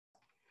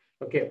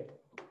Okay.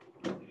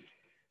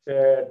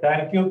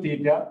 Tan cube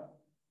theta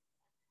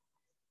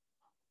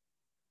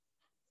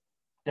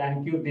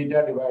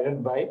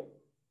divided by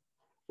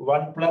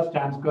 1 plus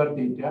tan square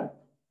theta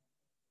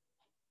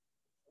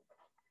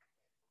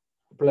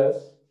plus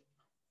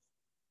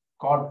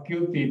cot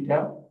cube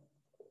theta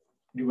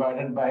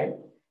divided by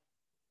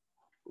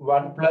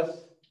 1 plus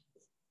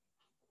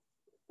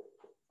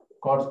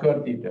cot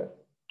square theta,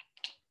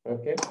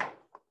 okay,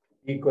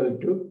 equal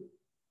to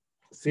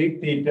sec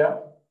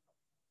theta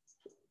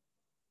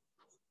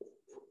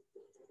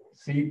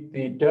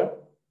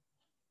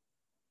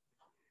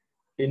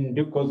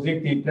into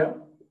cosec theta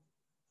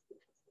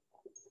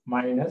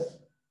minus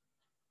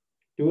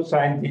 2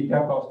 sin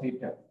theta cos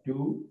theta,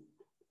 2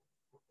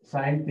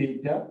 sin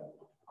theta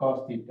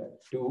cos theta,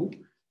 2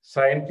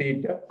 sin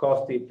theta cos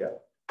theta,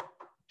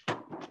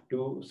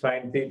 2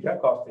 sin theta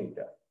cos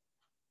theta.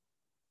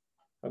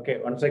 Okay,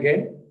 once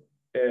again,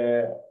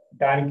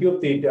 tan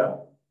cube theta,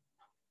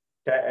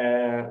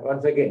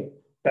 once again,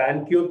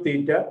 tan cube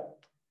theta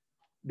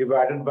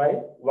divided by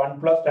 1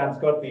 plus tan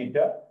square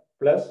theta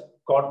plus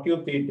cot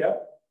cube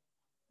theta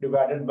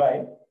divided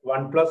by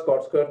 1 plus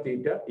cot square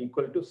theta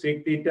equal to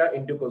sec theta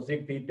into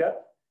cosec theta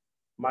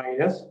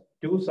minus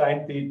 2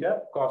 sin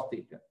theta cos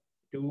theta,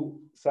 2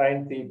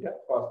 sin theta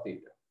cos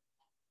theta.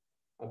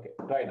 Okay,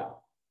 try now.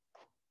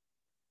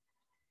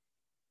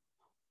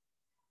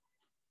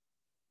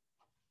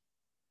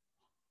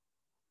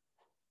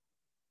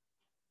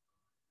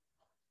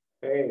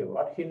 Hey,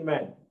 what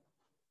Hinman?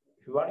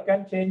 If you want, you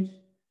can change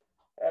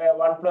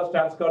 1 plus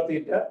tan square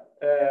theta,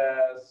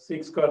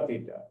 6 square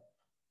theta.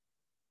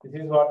 This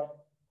is what?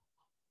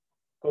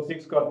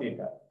 Cosec square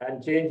theta.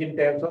 And change in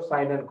terms of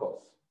sine and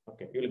cos.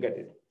 Okay, you'll get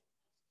it.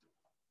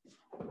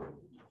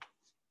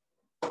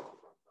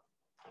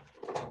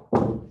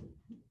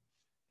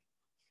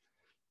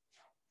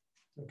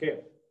 Okay.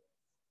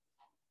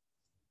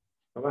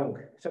 Among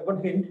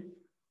second hint.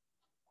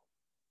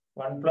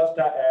 1 plus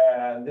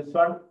this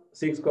one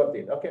 6 square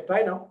theta. Okay,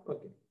 try now.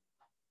 Okay.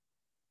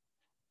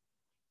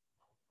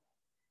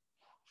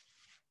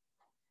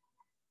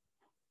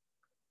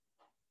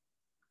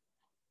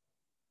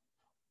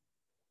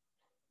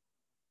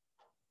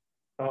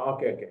 Oh,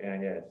 okay, okay,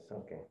 yes,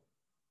 okay.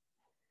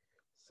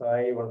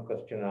 Sai, one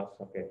question asked.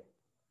 Okay.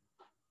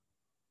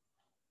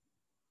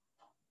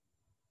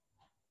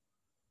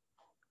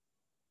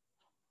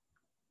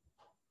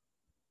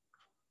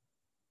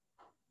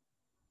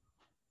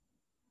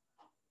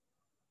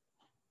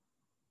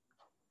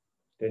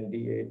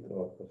 $28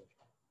 question.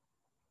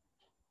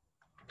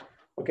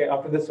 Okay,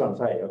 after this one,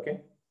 Sai,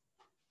 okay.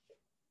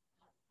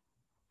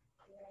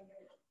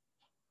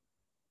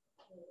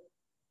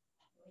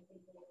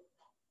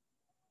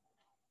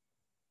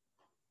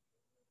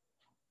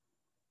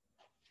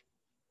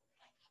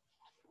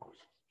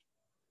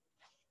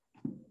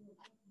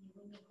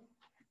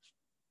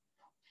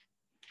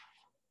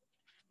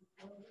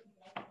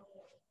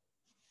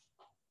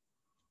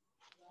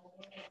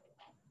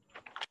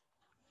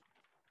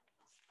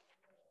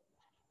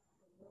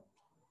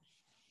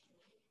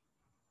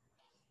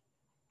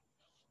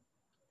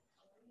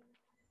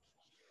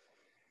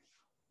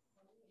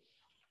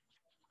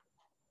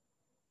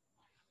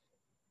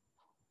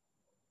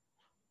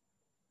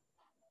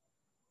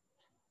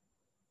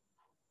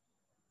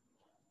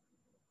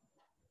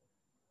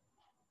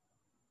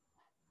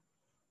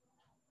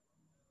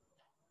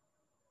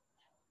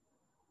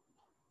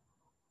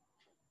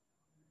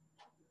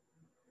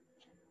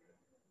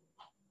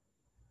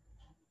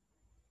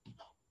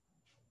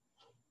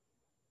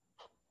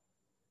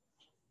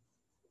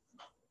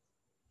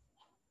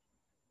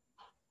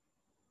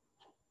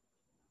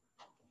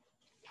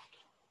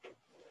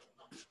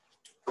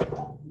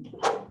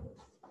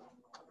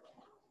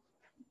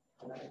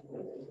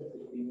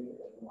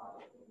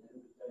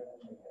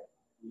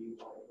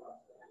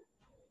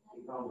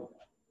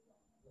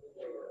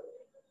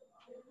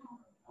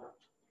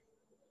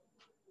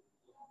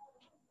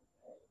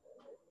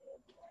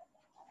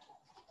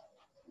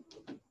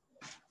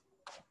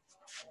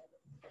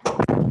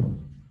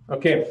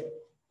 Okay.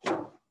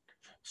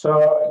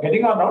 So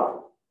getting or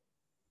not?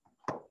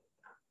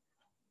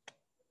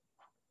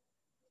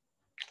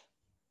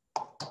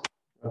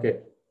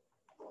 Okay.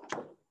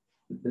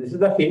 This is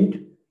the hint.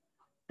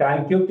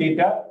 Tan cube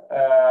theta,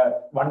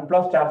 1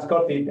 plus tan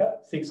square theta,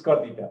 6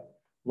 square theta,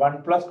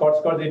 1 plus cot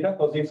square theta,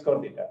 cosec square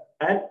theta,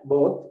 and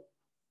both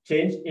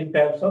changed in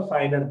terms of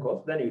sine and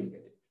cos, then you will get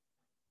it.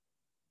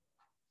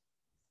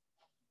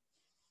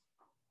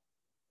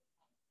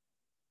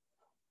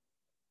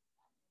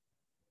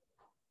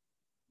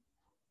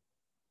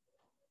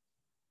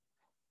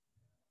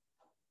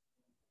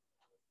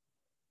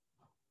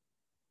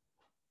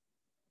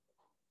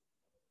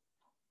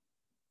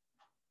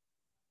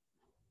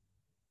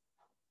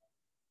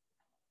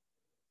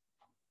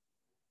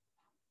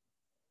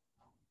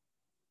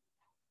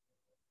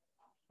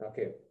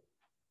 Okay.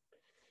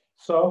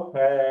 So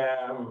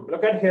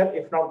look at here.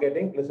 If not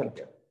getting, listen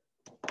here.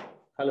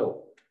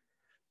 Hello.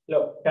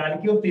 Look,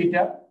 tan cube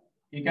theta,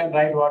 you can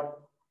write what?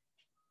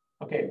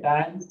 Okay,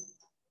 tan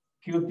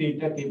q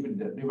theta, keep it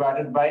there,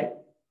 divided by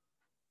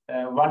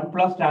 1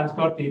 plus tan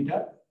square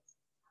theta,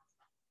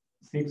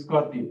 sec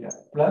square theta,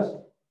 plus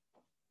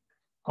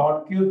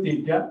cot q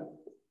theta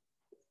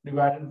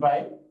divided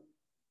by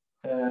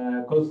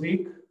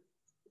cosec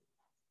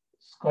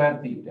square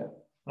theta,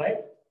 right?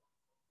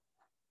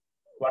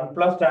 1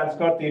 plus tan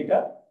square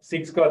theta,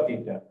 sec square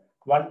theta,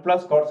 1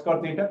 plus cot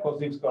square theta,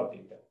 cosec square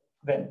theta.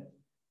 Then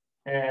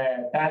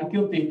tan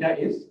cube theta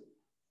is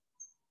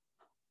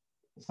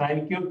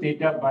sin cube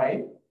theta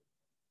by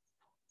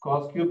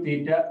cos cube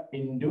theta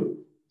into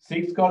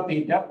sec square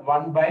theta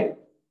 1 by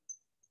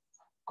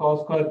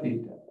cos square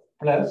theta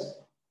plus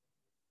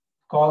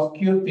cos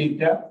cube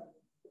theta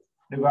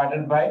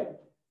divided by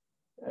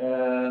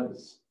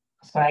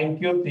sin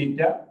cube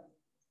theta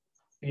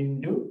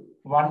into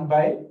 1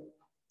 by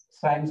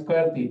sin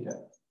square theta.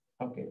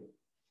 Okay.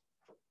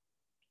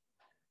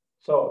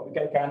 So we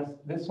can cancel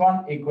this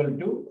one equal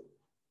to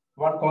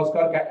 1 cos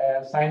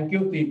square sin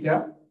cube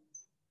theta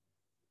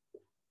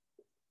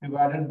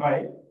divided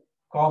by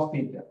cos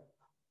theta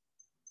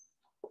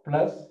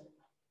plus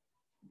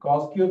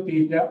cos cube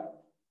theta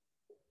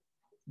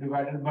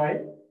divided by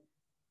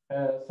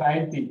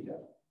sin theta.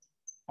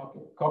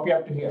 Okay, copy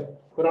up to here.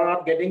 We are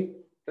not getting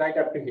right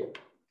up to here.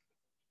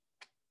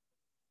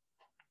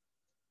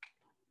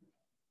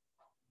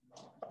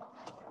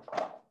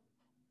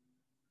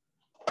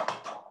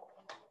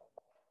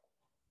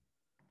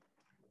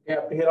 Okay,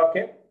 up to here,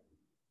 okay.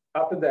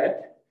 After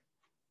that,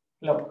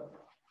 look.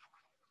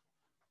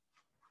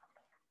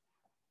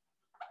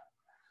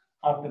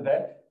 After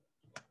that,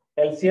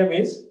 LCM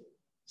is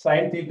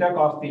sin theta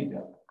cos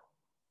theta.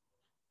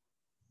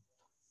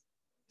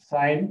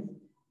 Sin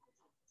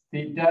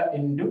theta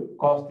into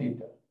cos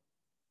theta.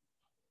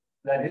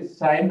 That is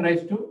sin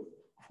raised to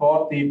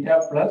 4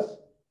 theta plus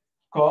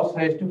cos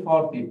raised to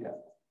 4 theta.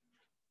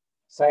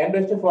 Sin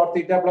raised to 4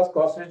 theta plus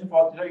cos raised to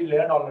 4 theta, you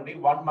learned already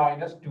 1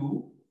 minus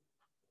 2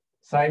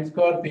 sin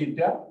square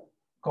theta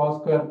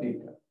cos square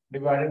theta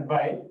divided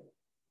by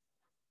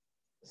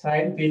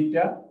sin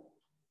theta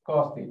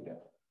cos theta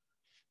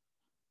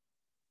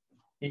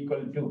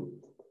equal to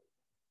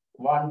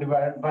 1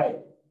 divided by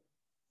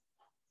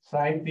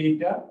sin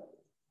theta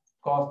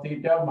cos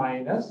theta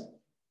minus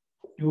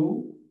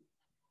 2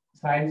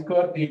 sin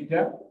square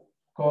theta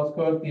cos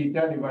square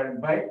theta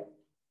divided by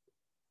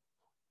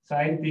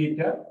sin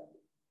theta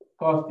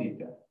cos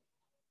theta.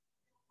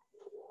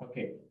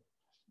 Okay.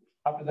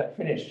 After that,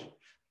 finish.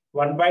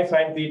 1 by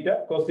sin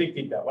theta cosec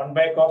theta, 1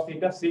 by cos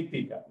theta sec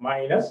theta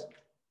minus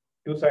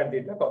 2 sin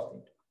theta cos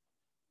theta.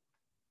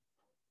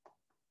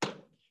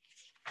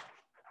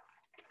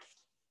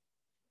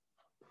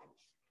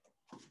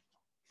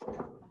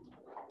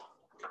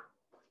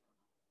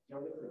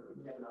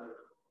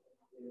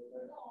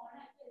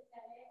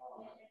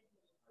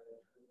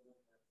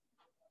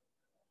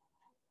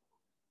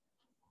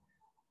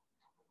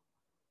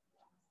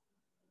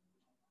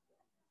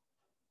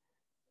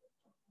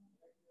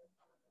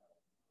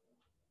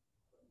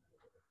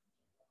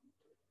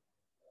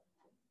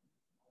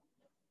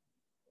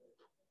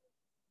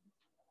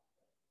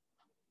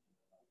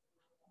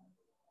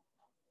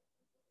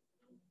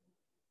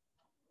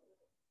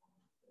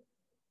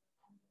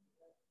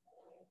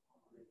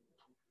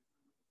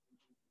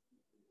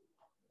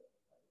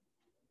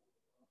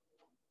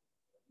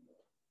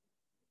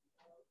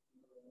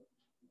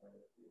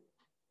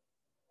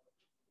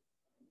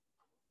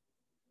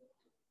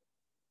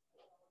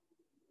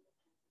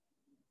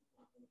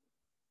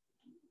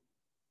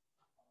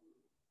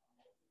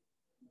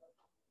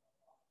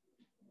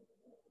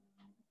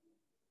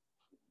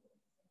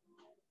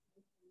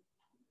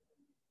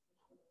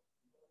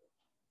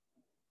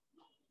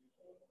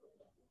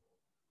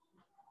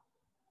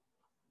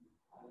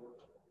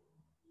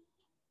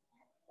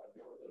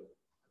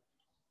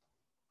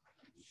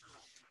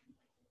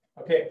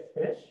 Okay,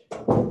 finish.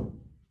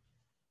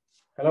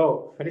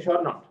 Hello, finish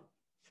or not?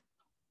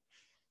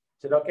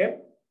 Is it okay?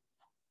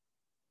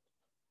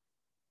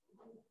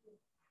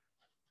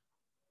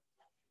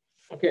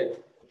 Okay.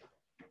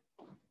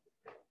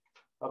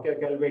 Okay,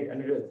 I'll wait.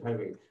 I'll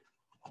wait.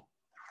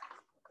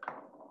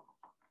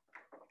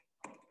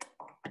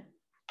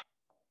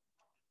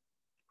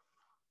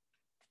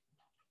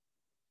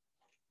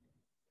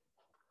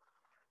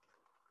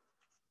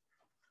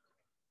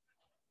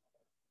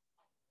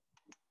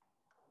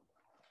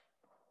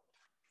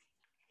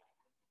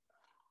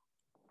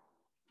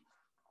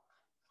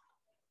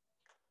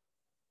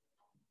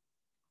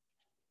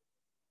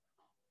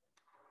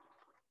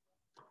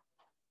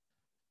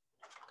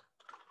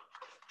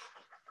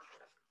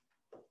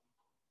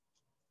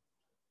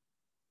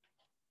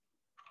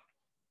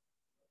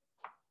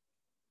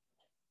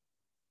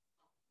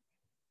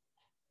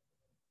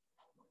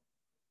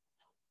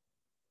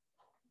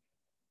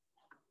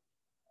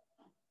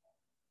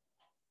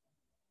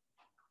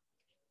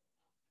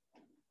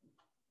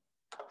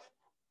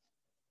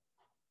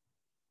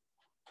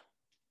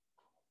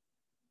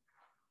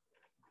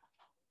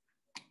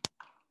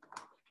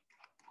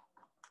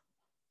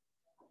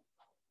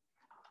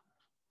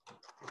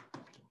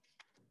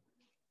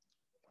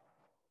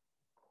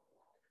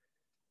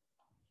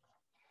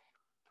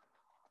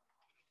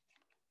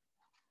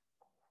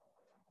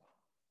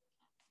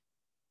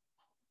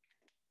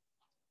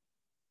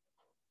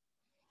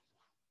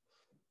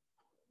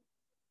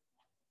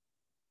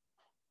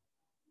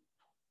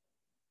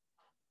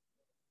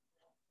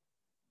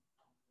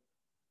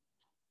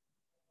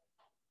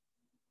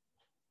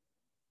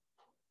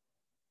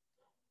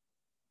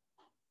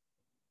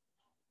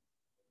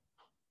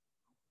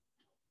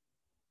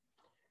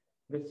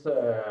 This,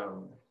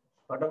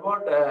 what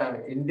about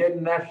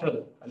Indian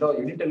National? Hello,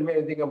 you didn't tell me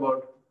anything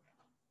about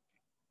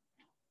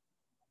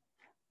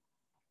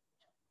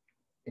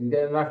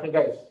Indian National,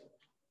 guys.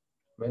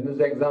 When is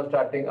the exam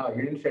starting? Ah,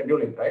 you didn't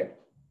schedule it, right?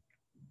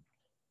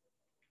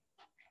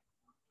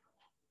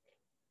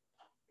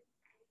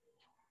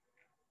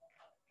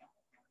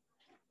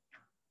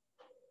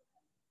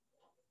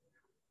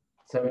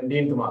 March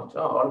 17th.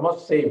 Oh,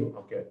 almost same.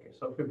 Okay, okay.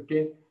 So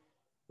 15th.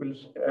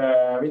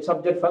 Which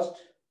subject first?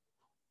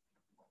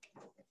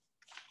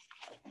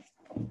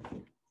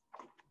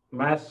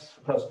 Maths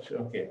first.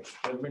 Okay.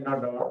 Let me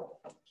note down.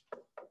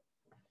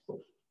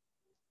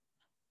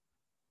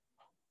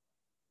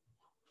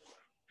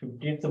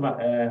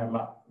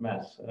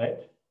 Maths, right?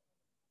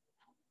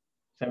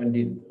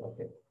 17th.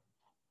 Okay.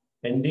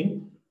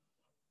 Ending.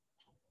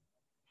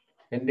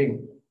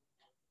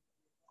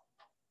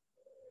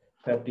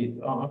 30th.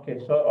 Oh, okay.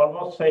 So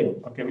almost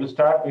same. Okay. We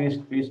start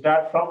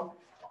from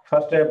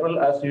 1st April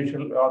as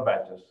usual, all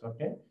batches.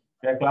 Okay.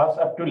 We are class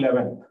up to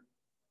 11th.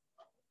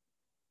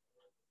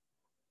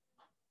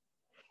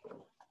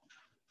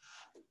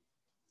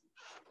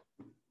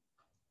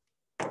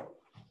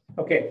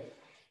 Okay.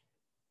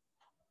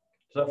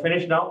 So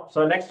finish now.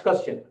 So next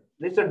question.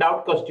 This is a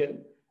doubt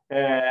question.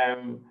 I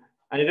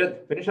need to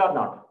finish or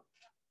not?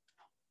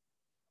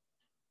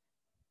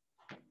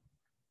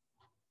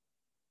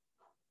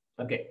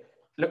 Okay.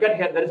 Look at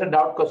here. There is a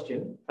doubt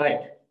question,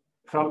 right?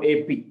 From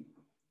AP.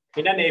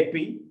 In an AP,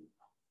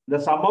 the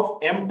sum of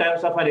m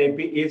terms of an AP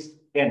is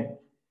n.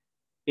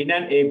 In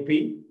an AP,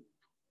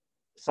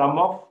 sum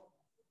of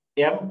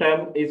m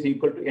term is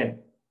equal to n.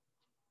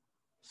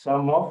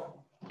 Sum of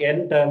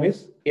n term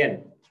is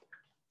n.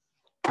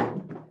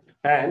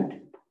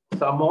 And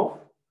sum of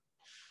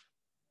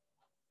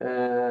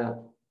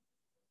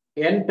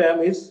n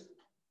term is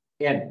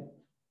n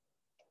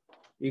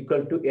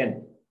equal to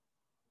n.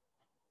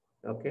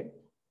 Okay.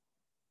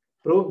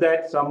 Prove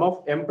that sum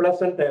of m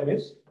plus n term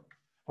is,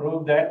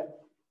 prove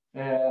that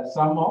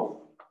sum of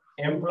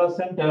m plus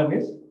n term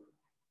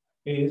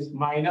is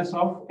minus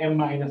of m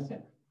minus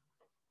n.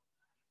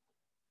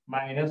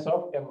 Minus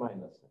of m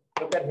minus n.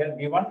 Look at here,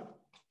 given.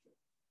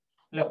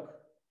 Look,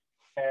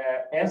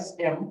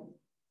 Sm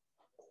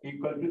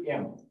equal to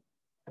m.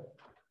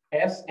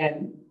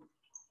 Sn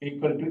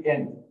equal to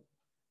n.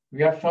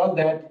 We have shown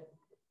that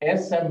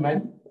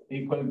Smn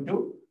equal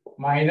to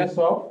minus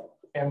of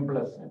m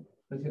plus n.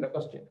 This is the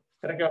question.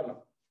 Correct or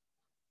not?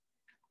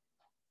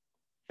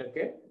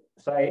 Okay.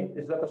 Sorry,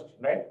 this is the question,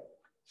 right?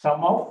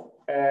 Sum of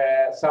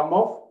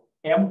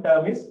m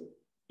term is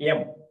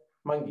m,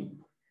 monkey.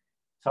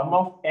 Sum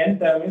of n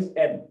term is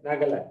n,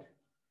 Nagaland.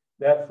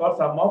 Therefore,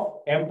 sum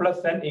of m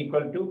plus n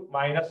equal to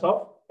minus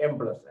of m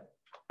plus n.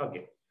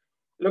 Okay.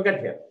 Look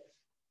at here.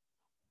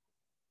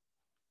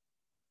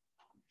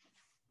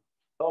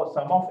 So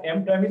sum of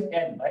m term is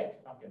n, right?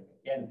 Okay.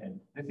 N.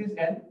 This is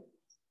n.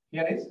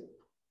 Here is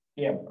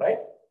m, right?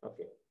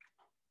 Okay.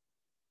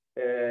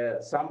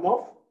 Sum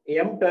of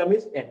m term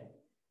is n.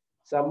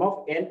 Sum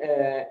of n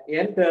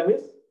term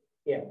is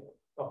m.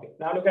 Okay.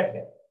 Now look at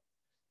here.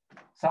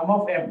 Sum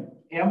of m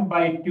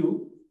by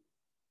 2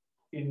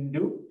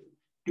 into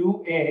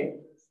 2a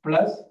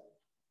plus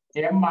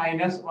m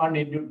minus 1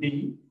 into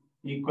d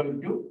equal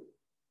to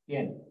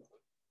n.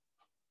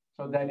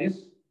 So that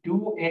is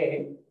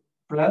 2a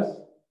plus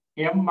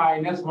m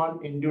minus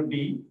 1 into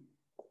d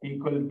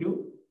equal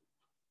to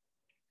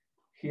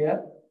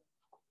here,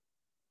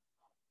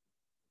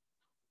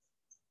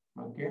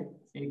 okay,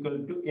 equal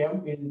to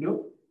m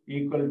into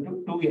equal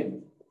to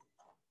 2n.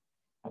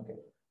 Okay,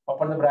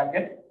 open the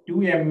bracket,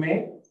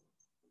 2ma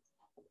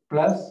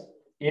plus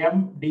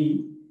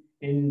md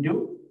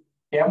into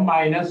m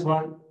minus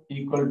 1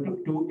 equal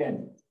to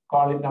 2n.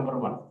 Call it number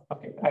 1.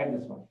 Okay, write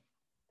this one.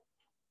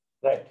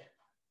 Right.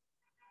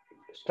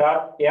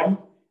 Start sm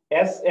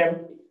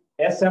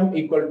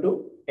equal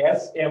to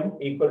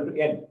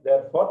n.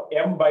 Therefore,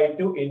 m by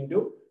 2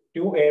 into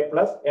 2a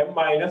plus m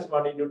minus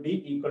 1 into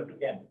d equal to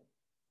n.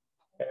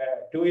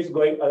 2 is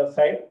going other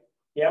side.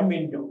 M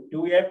into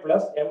 2a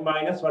plus m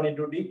minus 1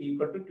 into d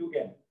equal to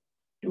 2n.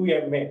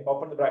 2ma,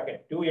 open the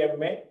bracket.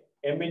 2ma,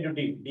 m into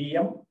d,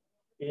 dm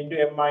into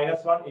m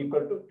minus 1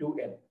 equal to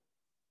 2n.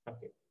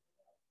 Okay.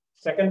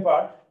 Second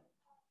part,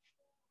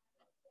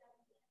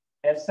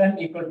 Sn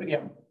equal to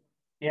m.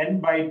 N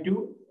by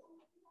 2,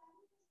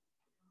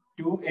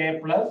 2a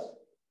plus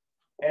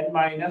n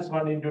minus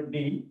 1 into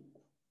d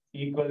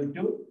equal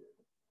to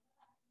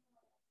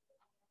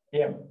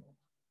m.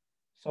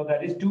 So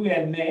that is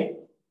 2na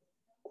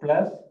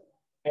plus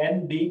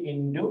nd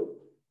into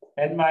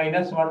n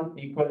minus 1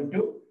 equal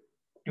to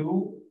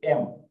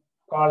 2m.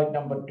 Call it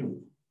number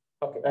 2.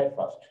 Okay, write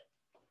first.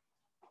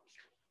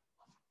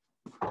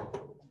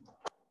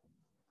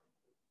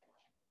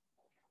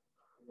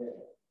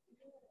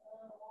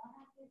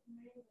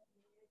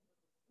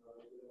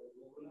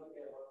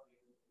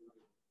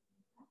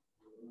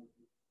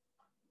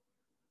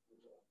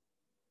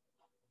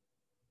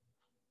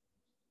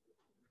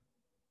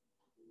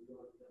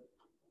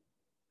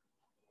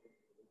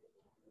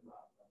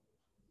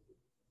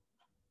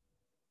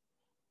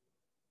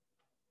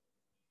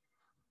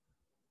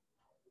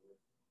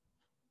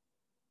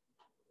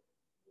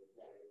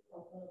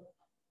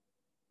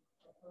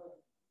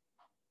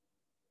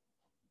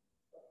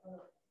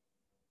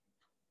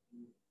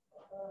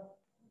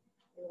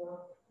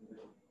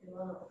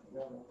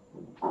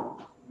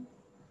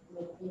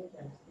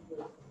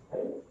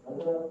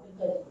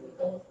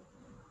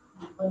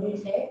 What do you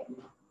say?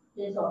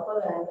 This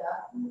offer and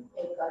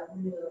a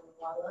country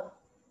father.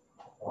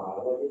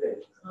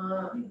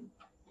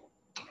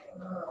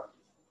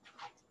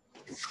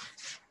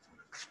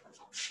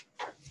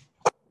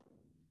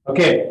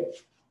 Okay.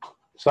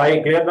 So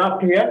I clear now up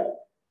to here.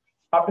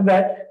 After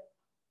that,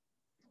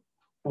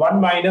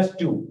 1 minus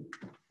 2.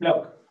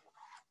 Look.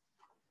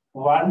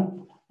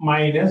 1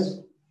 minus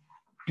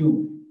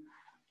 2.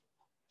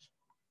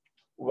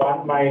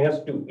 1 minus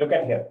 2. Look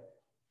at here.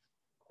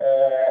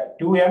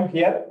 2m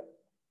here.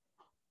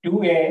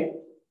 2a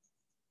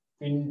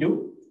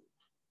into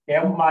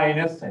m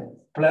minus n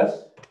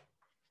plus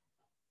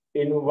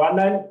in 1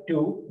 and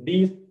 2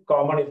 d is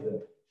common is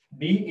there.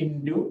 D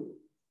into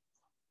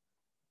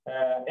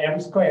m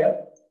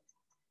square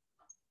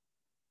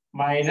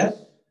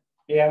minus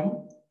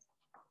m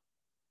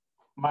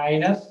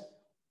minus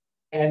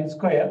n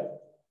square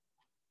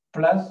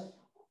plus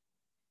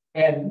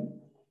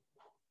n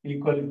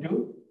equal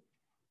to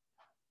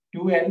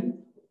 2n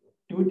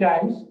 2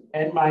 times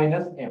n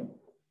minus m.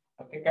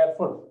 Okay,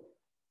 careful.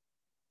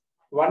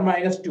 1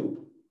 minus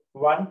 2.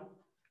 1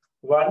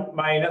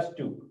 minus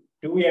 2.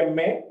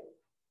 2ma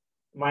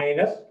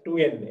minus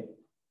 2na.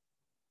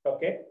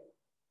 Okay.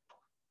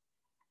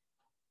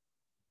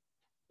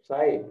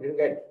 Sorry, didn't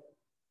get.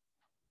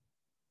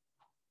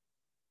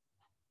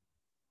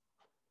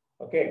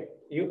 Okay,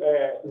 you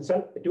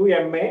listen.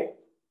 2ma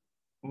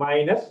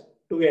minus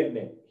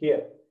 2na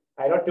here.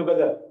 I wrote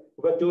together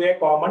because 2a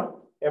common,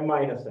 m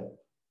minus n.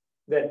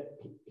 Then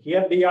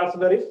here d also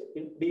there is,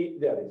 d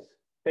there is.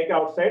 Take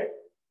outside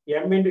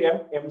m into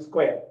m, m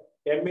square.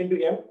 M into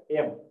m,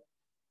 m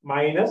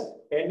minus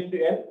n into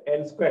n,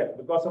 n square.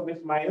 Because of this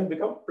minus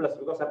become plus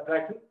because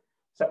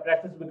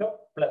subtractions become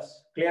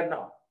plus. Clear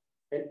now?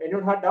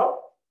 Anyone had doubt?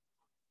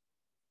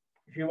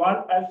 If you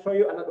want, I'll show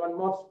you another one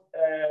more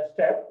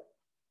step.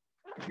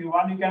 If you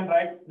want, you can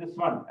write this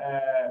one.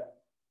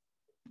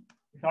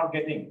 If not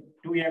getting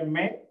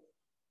 2ma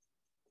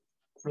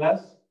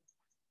plus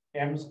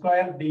m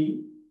square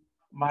d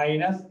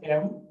minus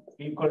m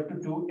equal to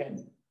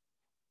 2n.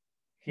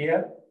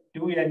 Here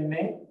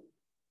 2na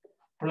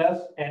plus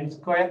n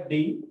square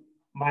d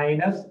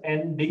minus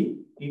nd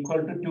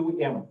equal to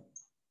 2m.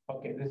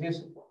 Okay, this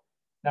is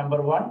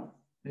number 1.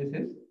 This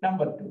is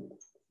number 2.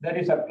 That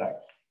is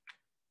subtract.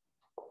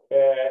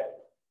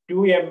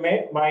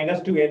 2ma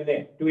minus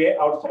 2na. 2a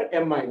outside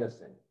m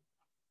minus n.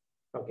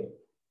 Okay.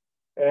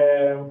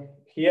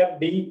 Here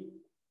d.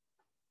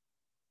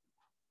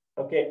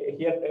 Okay,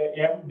 here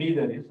m d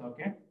there is.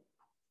 Okay.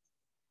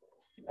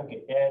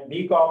 Okay,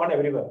 d common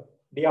everywhere.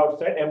 D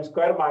outside m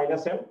square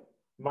minus m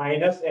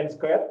minus n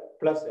square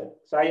plus n.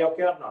 So I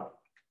okay or not?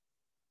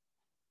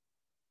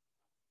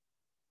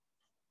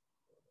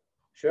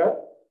 Sure.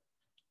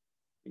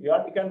 You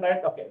can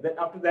write. Okay. Then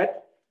after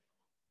that,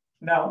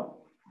 now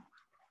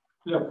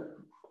look.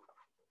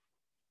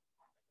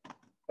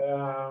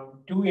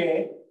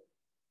 2a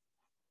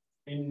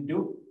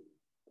into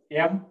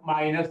m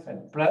minus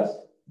n plus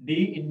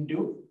d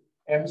into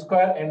m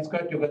square n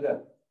square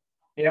together.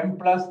 M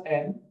plus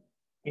n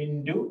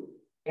into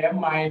m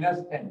minus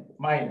n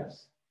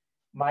minus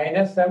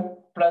m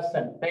plus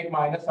n. Take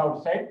minus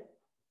outside.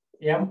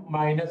 M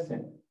minus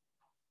n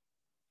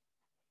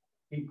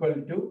equal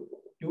to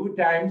 2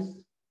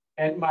 times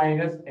n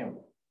minus m.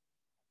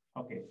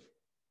 Okay.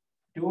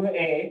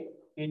 2a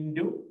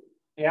into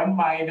m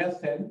minus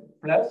n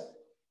plus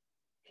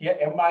here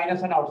m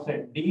minus n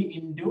outside. D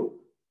into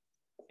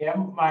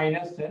m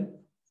minus n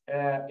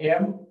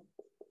m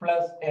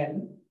plus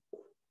n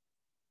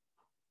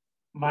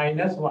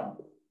minus 1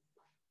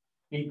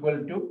 equal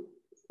to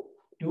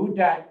 2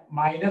 times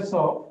minus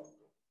of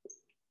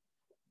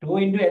 2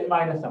 into n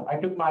minus m. I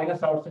took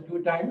minus out, so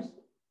 2 times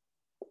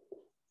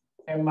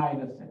m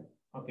minus n.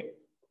 Okay.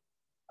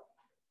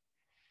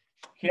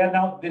 Here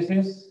now this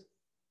is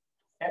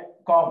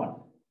common.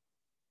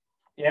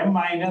 M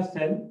minus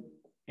n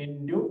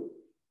into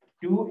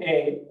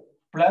 2a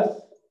plus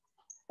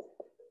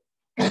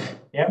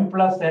m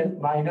plus n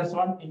minus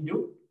 1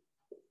 into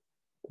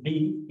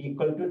d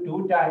equal to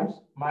 2 times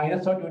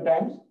minus or 2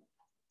 times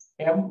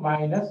m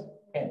minus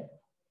n.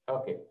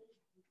 Okay.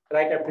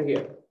 Right up to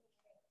here.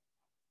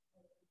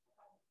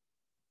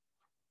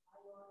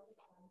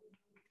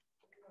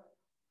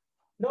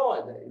 No,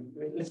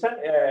 listen,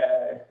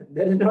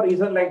 there is no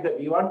reason like that.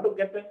 You want to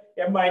get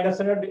m minus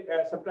n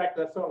subtract,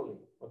 that's only.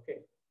 Okay.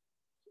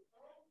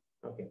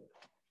 Okay.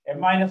 M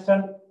minus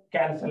n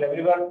cancel,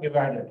 everywhere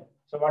divided.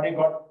 So what you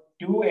got?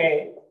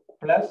 2a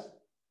plus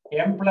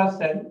m plus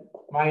n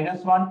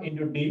minus 1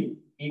 into d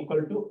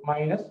equal to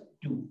minus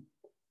 2.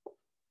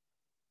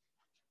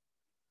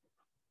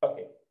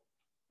 Okay.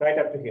 Right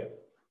up to here.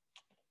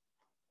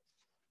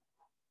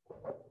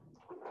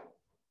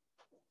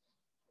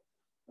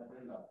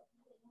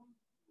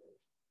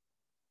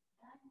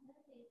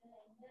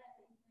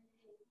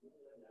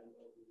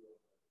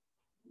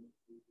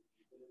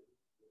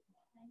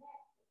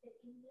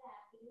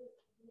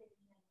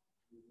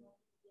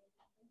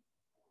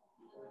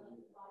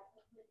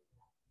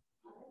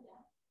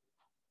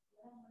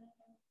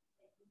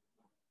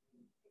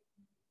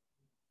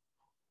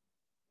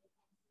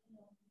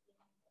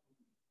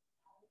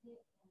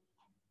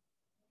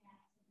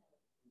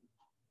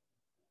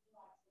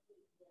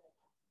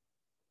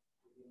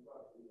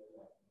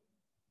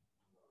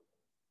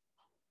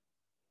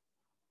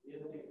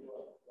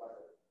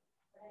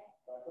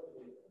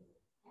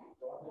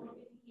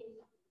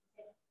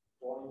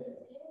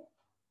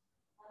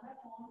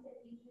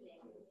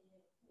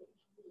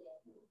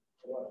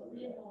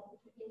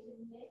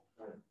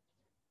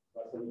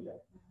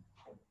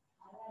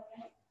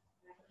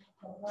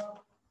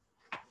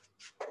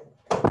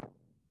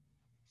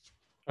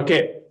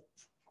 Okay.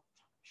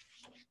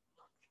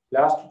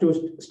 Last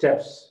two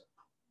steps.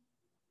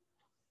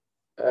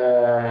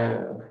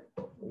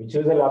 Which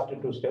is the last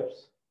two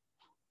steps?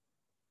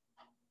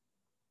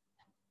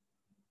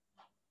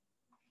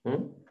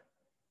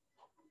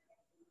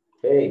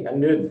 Hey,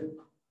 Anirudh.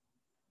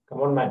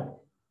 Come on, man.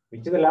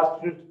 Which is the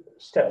last two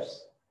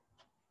steps?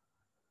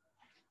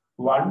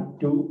 1,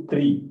 2,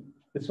 3.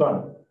 This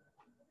one.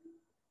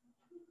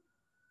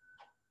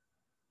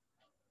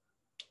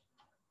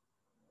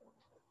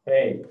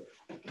 Hey,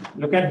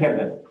 look at here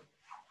then.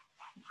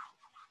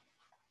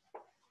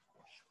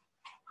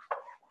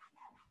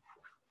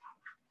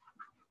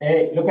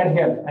 Hey, look at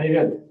here,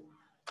 Anirudh.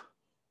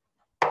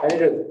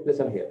 Anirudh,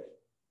 listen here.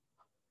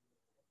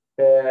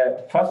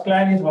 First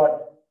line is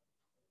what?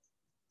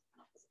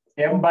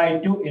 M by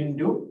 2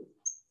 into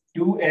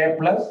 2a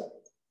plus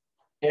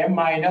m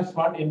minus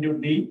 1 into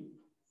d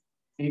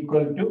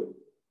equal to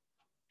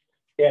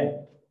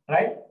n,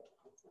 right?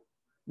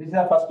 This is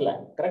the first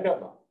line, correct or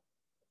not?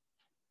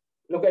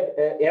 Look at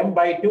m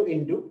by 2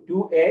 into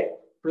 2a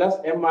plus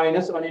m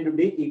minus 1 into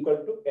d equal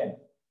to n.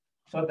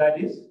 So that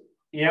is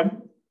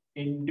m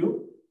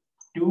into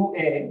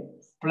 2a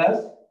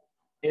plus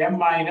m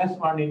minus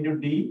 1 into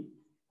d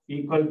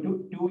equal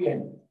to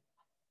 2n.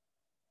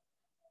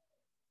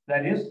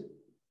 That is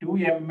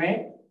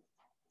 2ma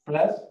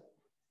plus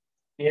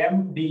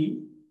md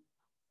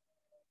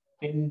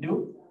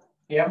into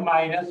m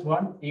minus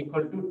 1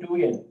 equal to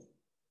 2n.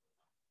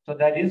 So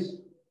that is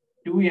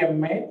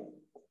 2ma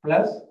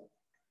plus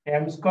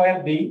m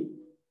square d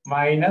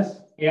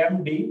minus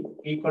md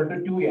equal to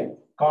 2n.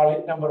 Call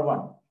it number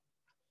 1.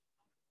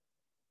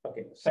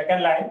 Okay.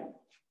 Second line,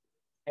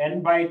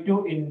 n by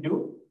 2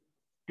 into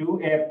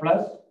 2a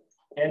plus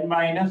n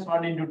minus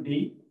 1 into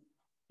d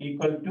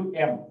equal to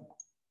m.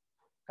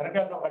 Correct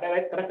or no?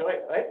 Right? Correct,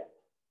 right?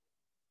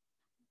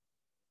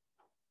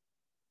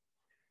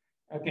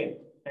 Okay.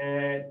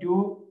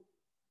 2.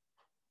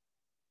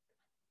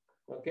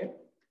 Okay.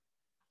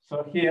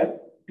 So here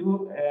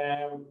 2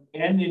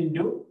 n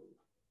into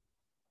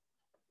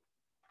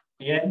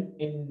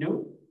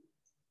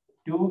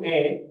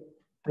 2a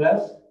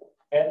plus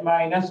n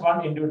minus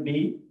 1 into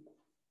d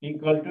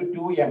equal to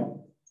 2m.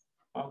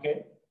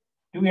 Okay.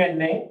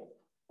 2na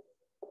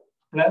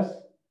plus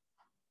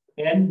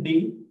nd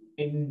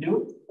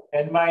into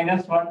n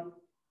minus 1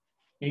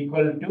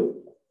 equal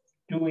to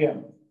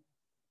 2m.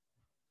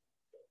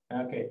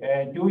 Okay.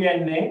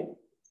 2na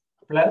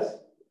plus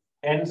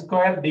n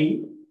square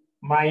d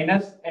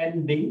minus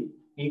nd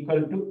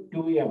equal to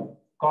 2m.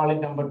 Call it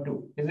number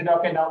 2. Is it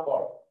okay now?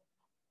 Or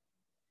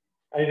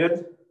I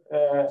did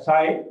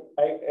side,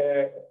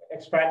 I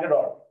expanded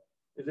all.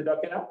 Is it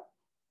okay now?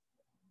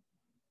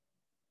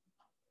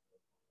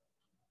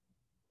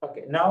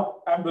 Okay,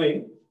 now I'm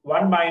doing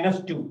 1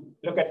 minus 2.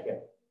 Look at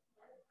here.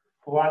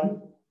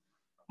 1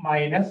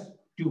 minus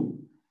 2.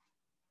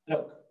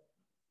 Look.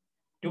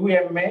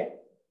 2ma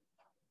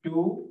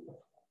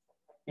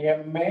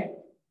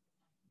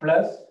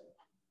plus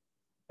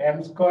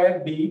m square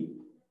d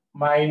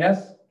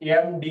minus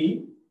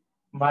md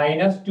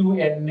minus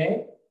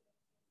 2na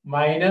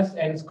minus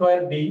n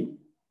square d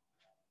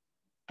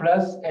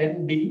plus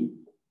nd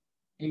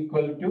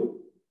equal to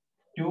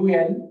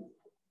 2n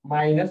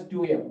minus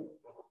 2m.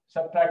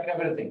 Subtract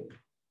everything.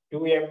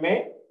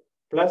 2ma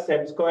plus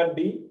m square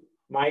d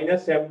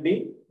minus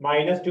md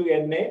minus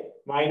 2na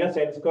minus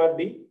n square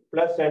d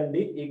plus nd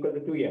equal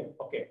to 2m.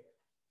 Okay.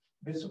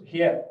 This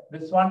here,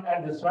 this one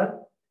and this one,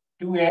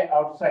 2a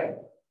outside.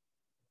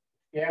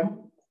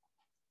 M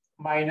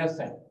minus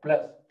n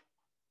plus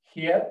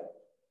here,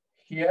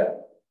 here,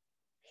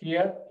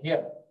 here,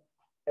 here.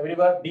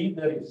 Everywhere d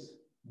there is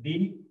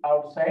d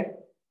outside,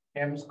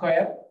 m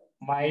square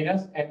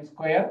minus n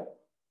square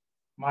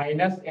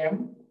minus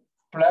m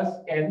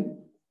plus n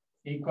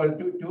equal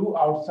to 2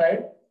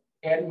 outside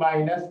n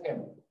minus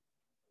m.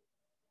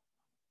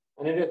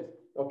 And it is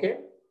okay.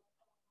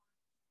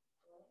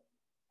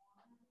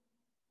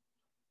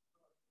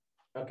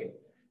 Okay.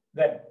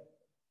 Then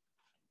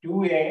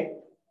 2a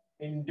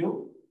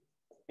into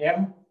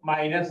m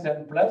minus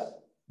n plus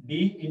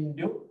d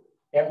into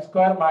m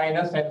square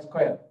minus n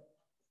square.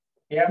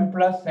 M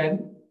plus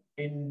n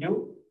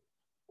into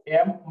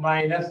m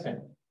minus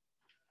n.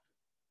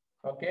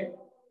 Okay,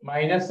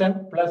 minus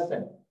n plus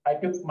n. I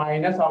took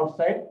minus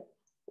outside,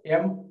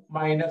 m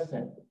minus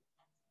n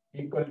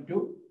equal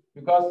to,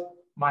 because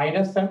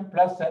minus m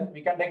plus n,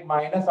 we can take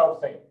minus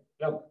outside.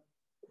 Look,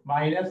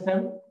 minus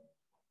m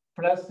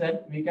plus n,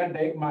 we can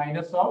take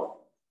minus of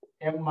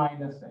m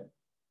minus n.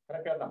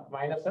 Correct or not?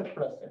 Minus m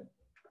plus n.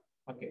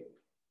 Okay.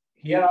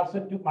 Here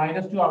also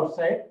minus 2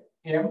 outside,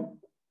 m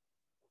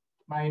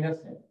minus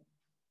n.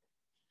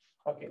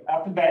 Okay.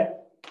 After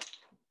that,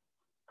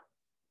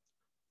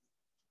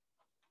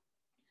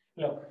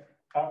 look,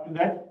 after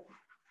that,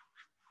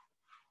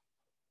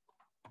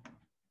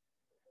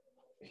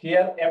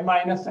 here m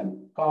minus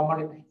n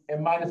common,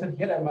 m minus n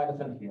here, m minus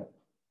n here.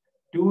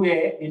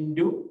 2a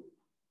into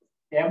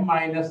m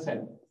minus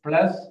n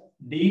plus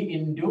d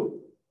into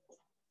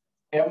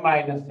m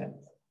minus n.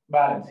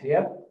 Balance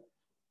here.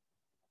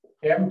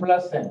 M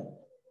plus n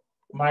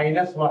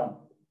minus 1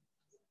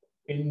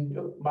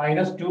 into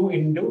minus 2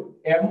 into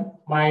m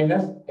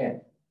minus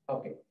n.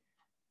 Okay.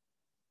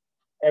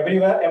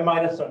 Everywhere m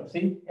minus 1.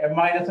 See, m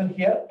minus n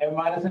here, m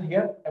minus n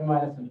here, m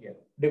minus n here.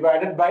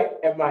 Divided by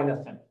m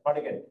minus n. What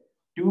do you get?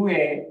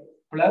 2a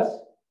plus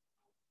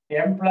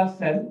m plus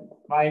n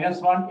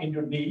minus 1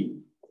 into d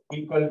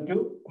equal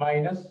to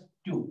minus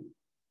 2.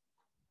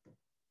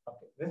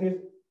 Okay. This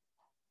is,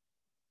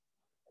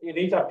 it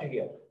reach up to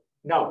here.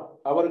 Now,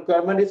 our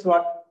requirement is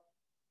what?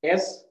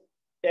 S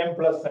m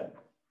plus n.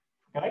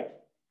 Correct?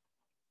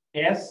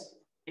 S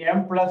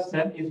m plus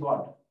n is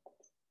what?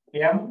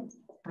 M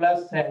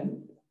plus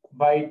n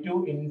by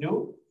 2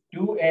 into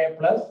 2a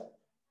plus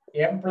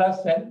m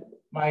plus n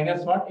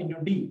minus 1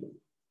 into d.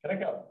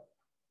 Correct?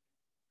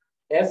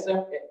 S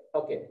m,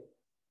 okay.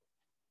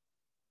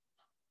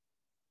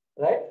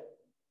 Right?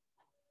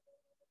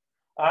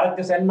 Or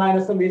this n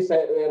minus m is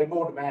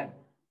removed, man.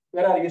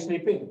 Where are you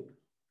sleeping?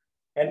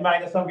 N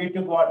minus m, we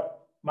took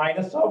what?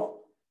 Minus of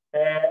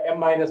m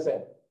minus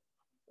n.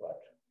 What?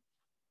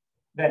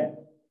 Then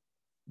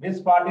this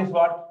part is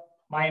what?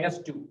 Minus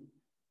 2.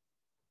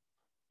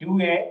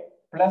 2a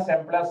plus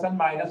m plus n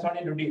minus 1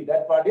 into d.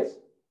 That part is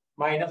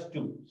minus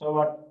 2. So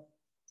what?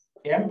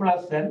 M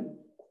plus n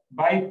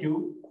by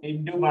 2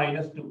 into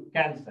minus 2.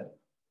 Cancel.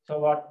 So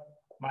what?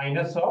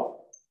 Minus of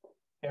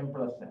m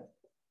plus n.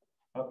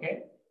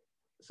 Okay.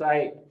 So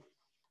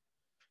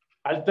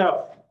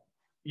Altaf,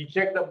 you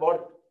check the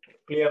board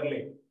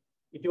clearly.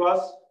 It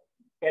was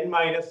n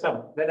minus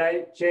m. Then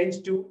I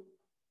changed to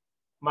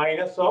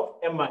minus of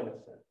m minus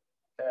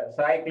n.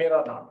 Sai, clear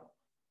or not?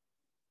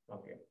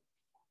 Okay.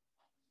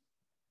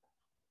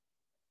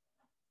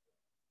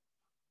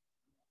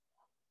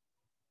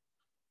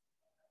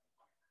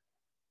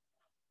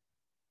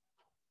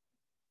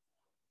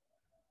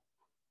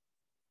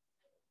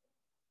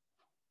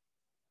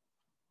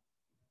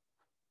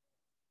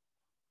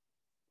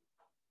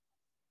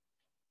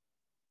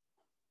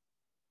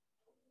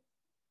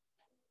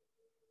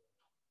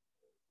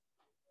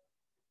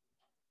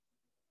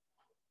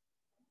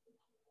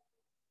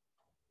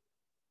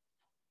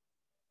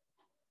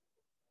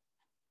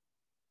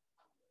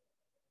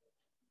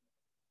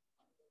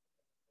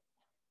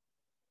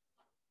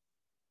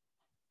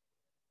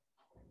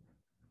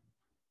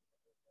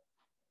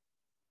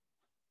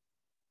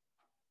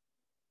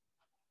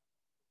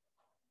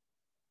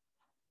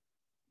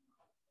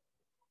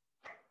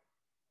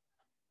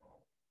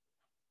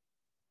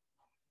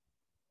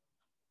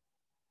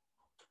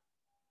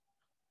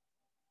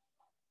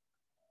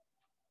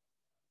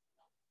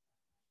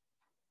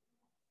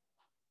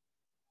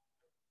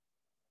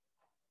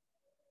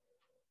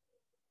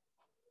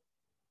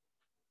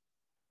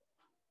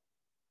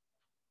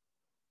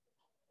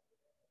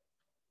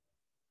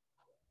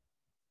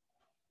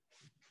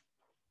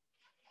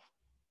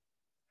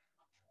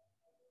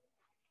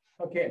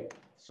 Okay,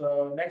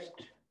 so next,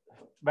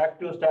 back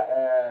to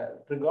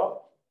Trigo.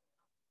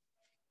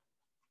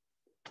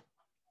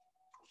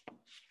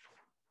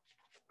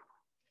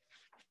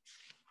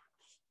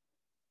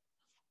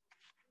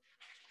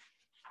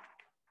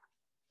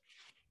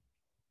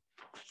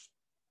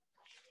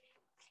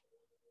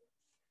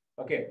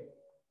 Okay.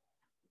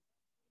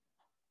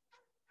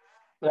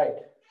 Right.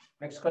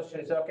 Next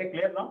question is okay,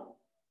 clear now?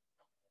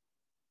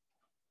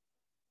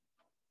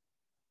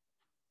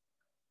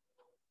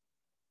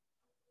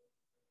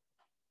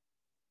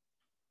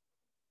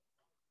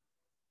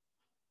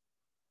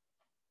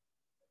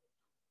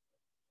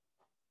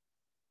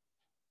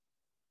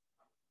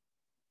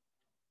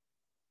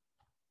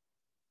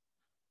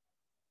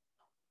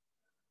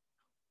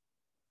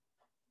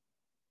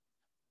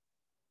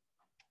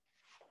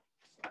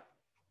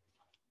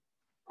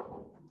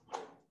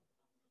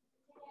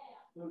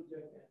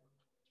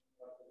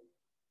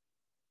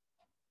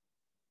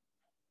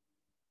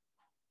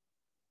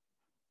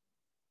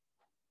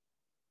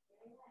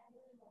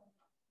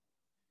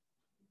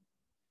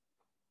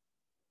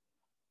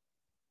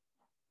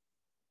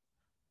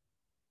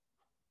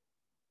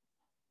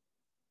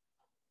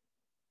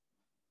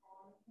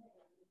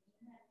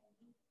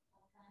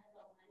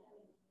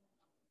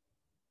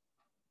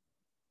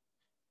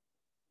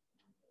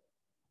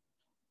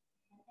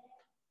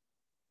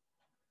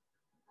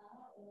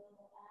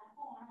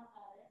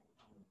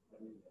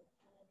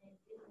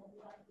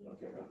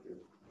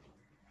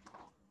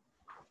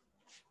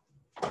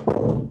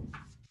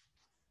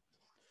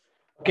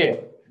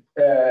 Okay,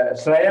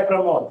 Shreya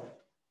Pramod.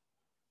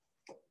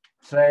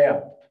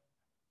 Shreya.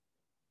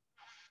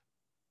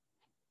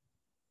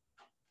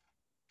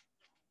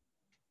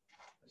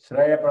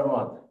 Shreya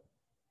Pramod.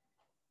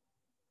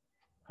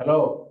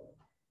 Hello.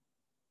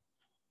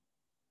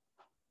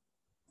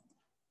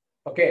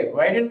 Okay,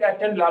 why didn't you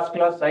attend last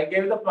class? I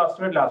gave the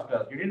password last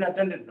class. You didn't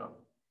attend it, no?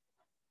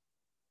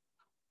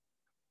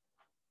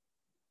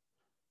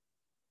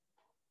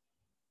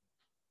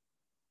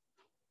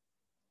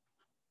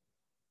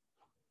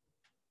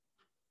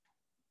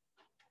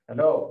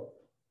 Hello.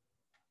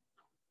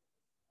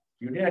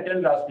 You didn't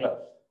attend last class.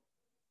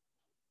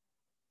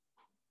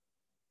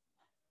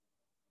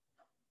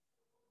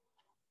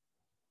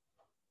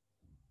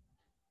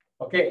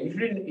 Okay,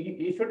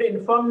 you should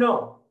inform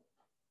no.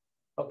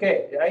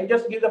 Okay, I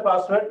just give the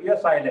password, you are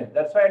silent.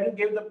 That's why I didn't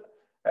give the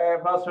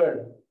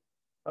password.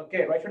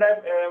 Okay, why should I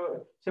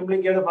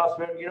simply give the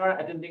password? You're not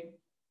attending.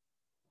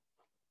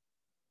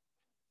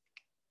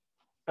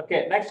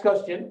 Okay, next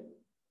question.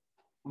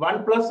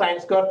 1 plus sine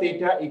square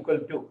theta equal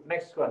to,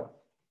 next one.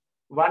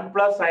 1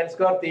 plus sine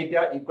square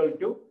theta equal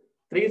to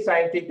 3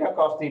 sine theta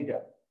cos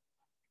theta.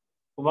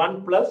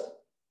 1 plus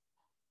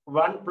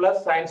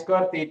sine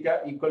square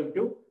theta equal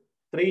to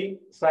 3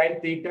 sine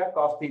theta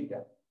cos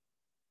theta.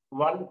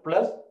 1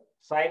 plus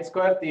sine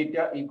square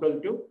theta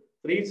equal to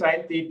 3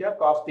 sine theta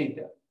cos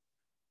theta.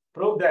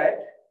 Prove that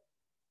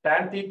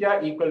tan theta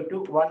equal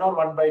to 1 or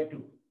 1 by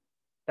 2.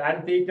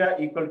 Tan theta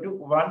equal to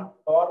 1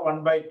 or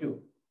 1 by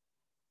 2.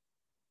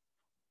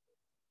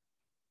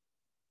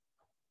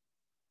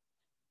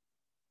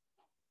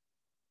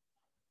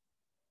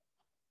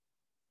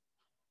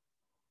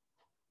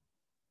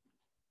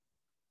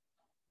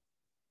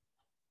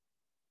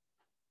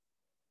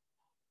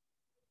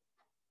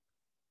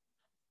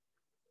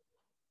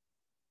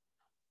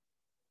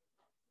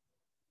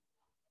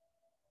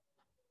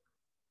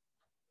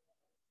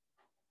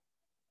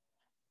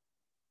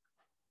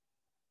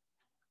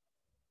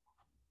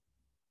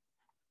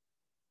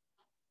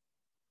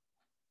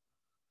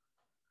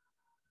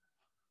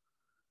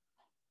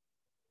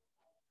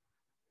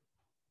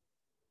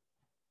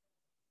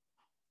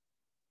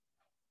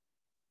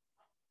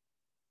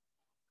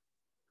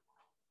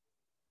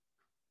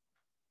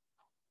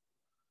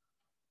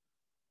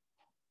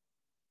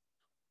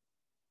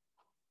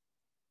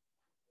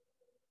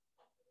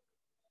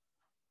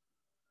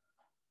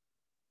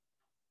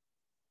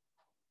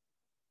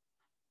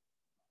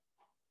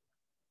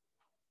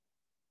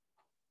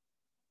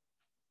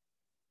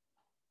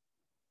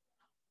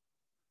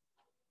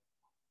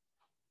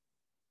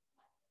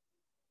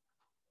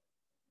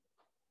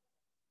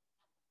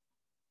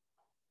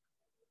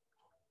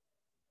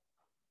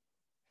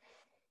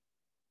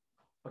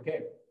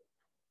 Okay.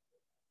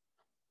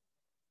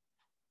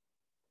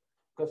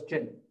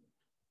 Question.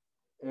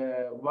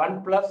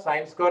 1 plus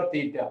sine square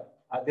theta.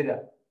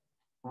 Adira.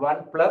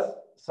 1 plus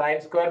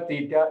sine square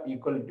theta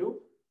equal to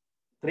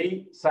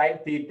 3 sine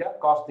theta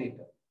cos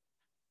theta.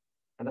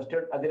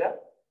 Understood, Adira?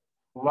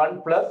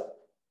 1 plus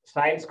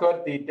sine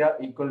square theta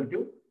equal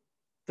to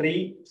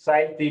 3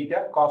 sine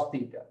theta cos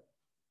theta.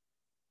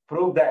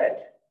 Prove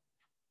that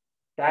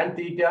tan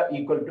theta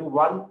equal to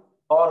 1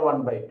 or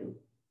 1 by 2.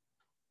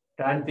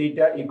 Tan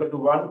theta equal to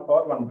 1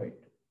 or 1 by 2.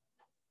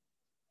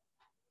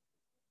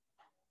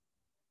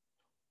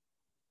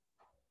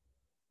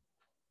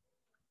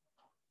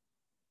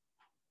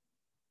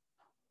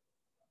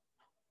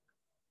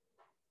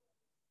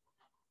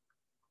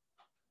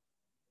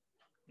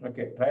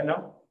 Okay, try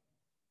now.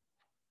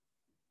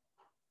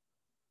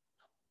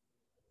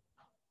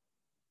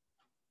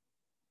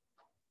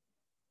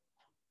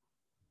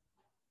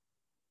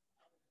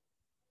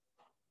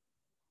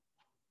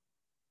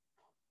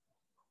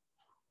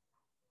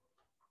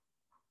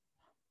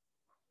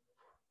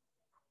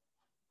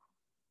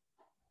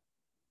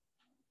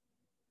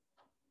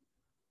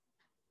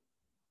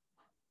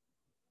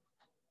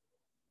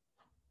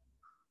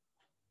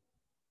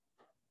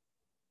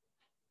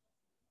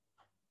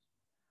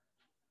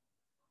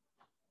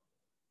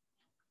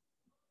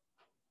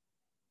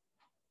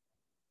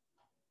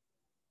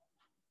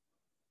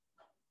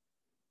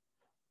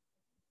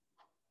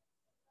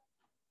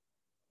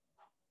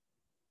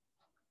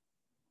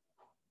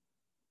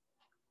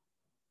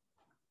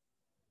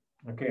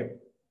 Okay.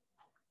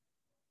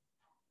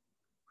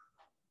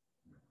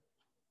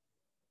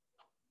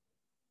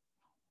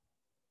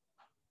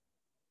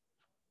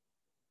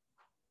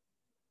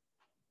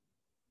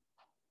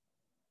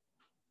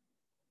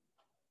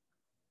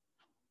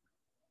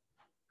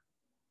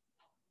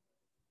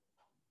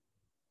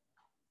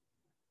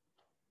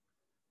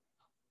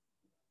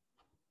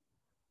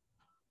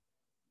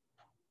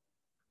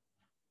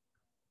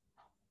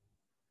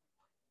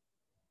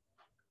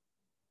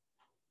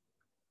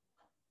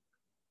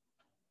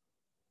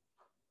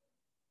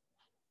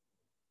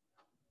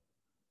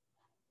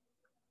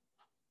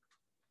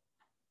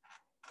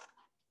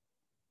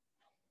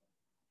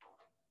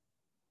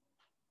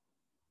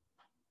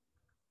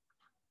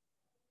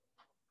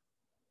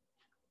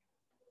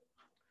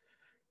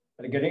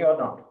 Are you getting or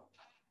not?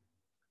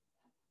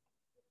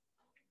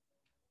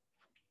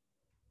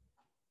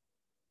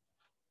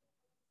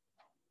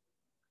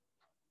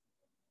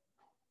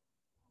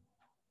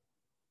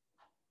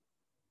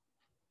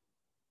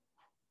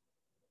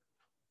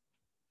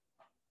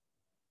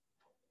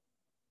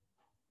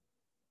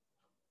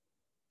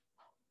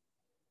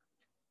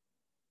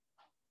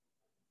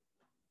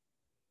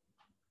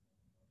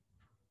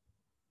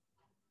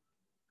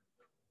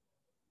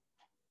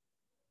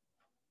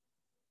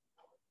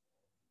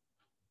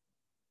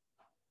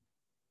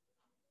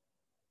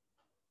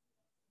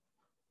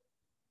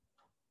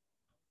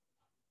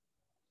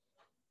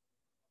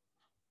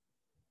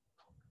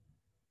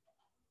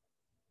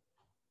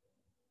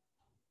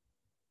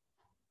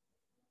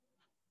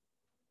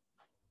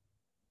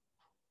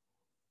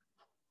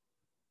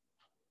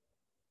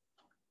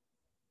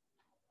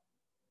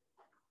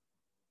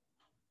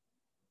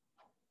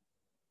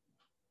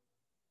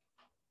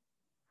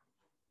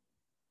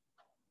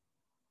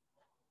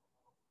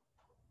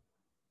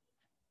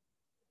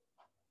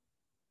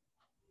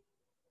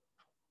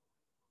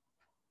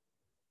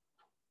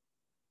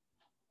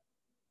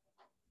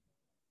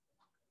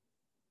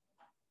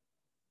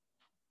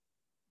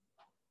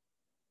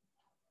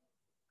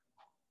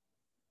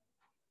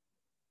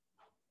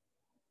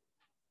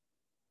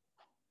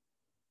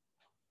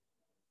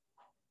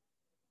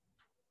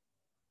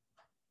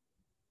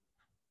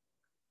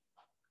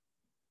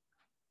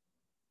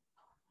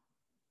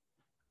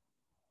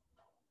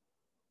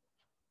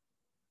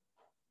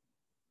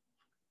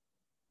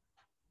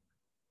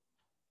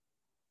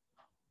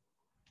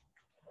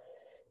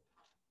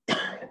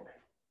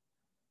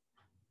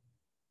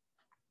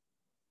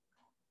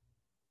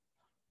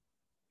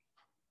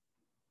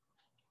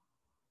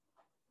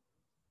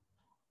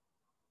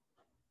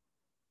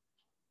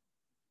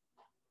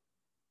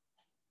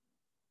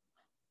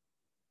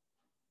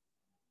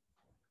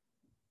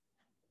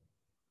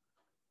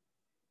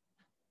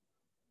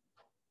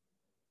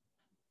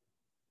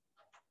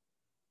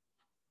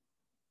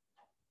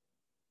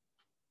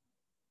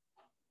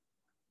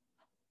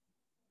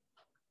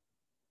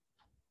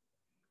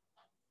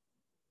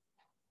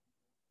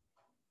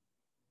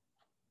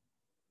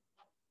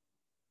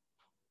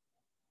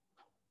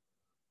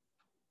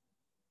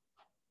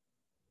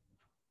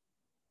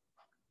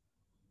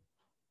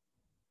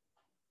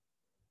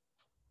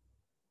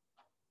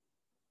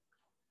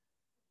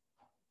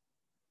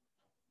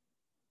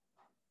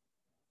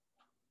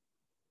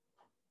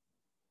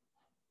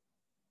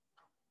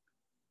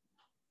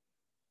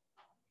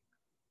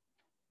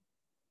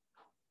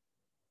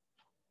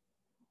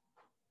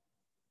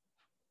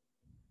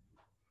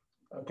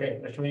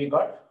 Okay, Rashmi, you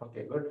got?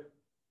 Okay, good.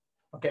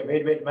 Okay,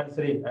 wait,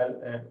 Mansuri.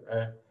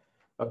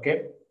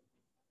 Okay.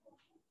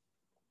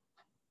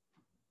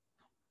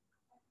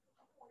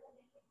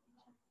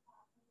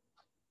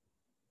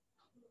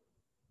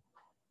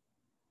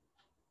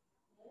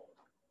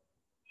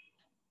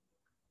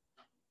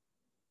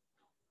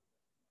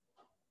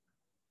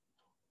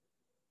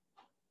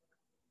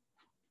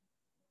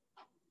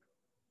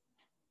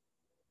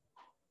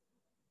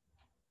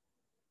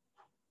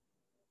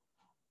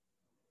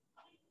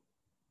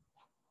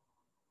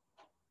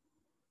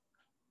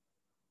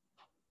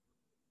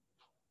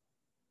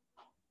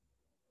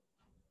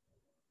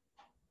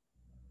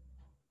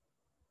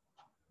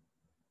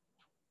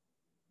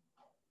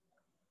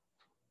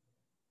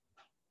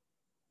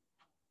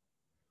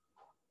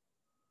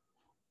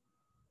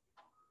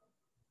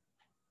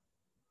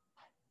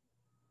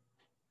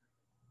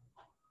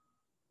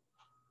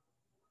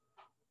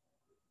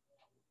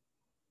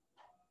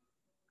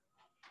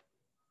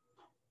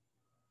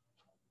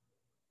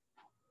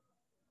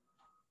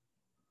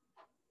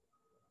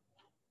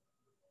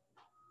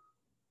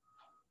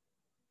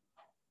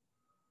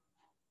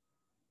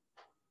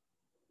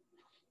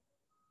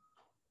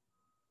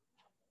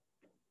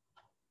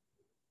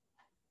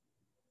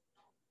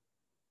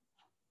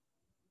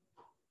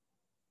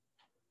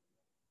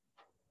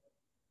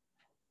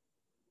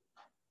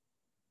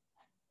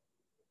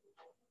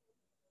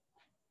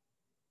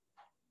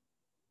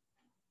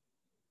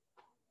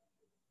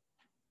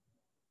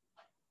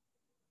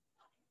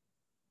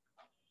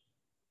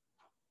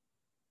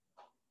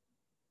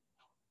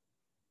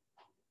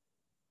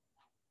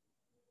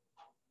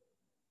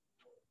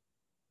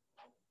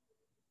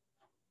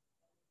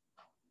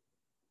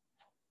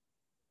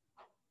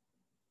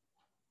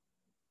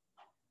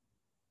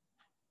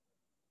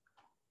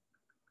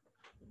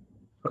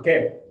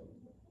 Okay.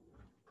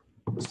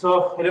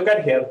 So look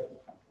at here.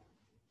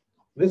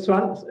 This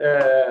one,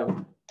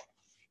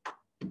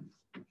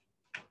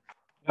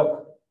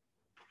 look.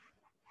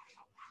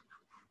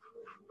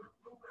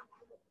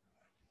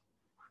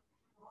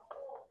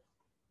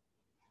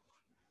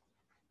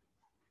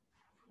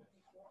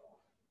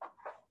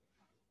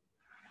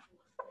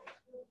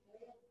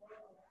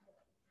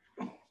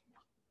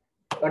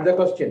 What's the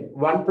question?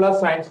 1 plus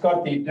sine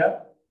square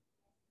theta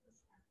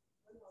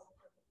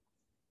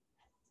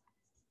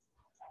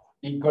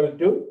equal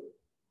to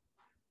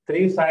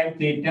 3 sine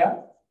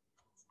theta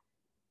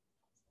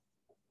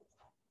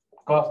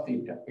cos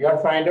theta. You have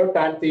to find out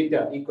tan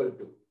theta equal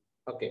to.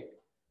 Okay.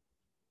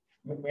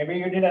 Maybe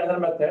you did another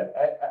method.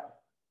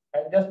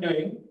 I'm just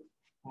doing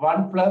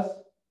 1 plus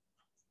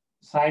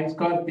sine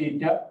square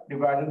theta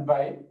divided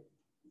by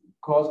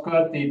cos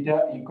square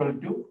theta equal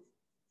to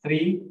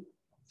 3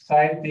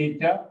 sine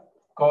theta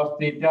cos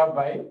theta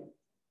by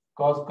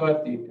cos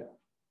square theta.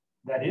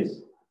 That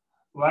is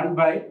 1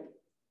 by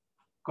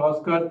cos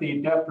square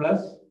theta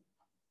plus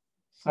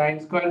sine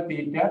square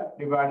theta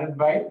divided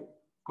by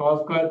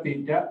cos square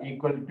theta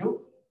equal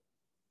to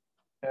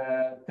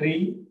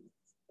 3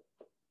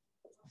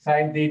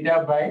 sine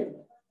theta by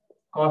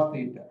cos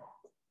theta.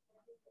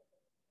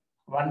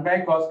 1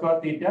 by cos square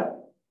theta,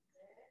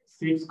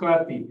 sec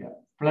square theta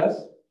plus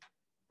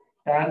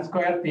tan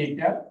square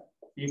theta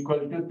equal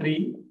to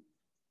 3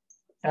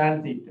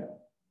 tan theta.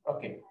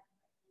 Okay.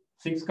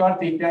 Sec square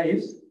theta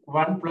is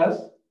 1 plus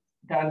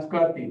tan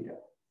square theta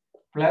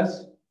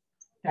plus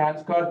tan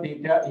square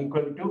theta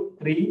equal to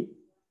 3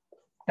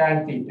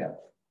 tan theta.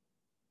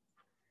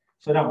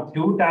 So now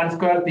 2 tan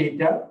square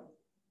theta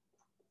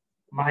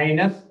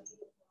minus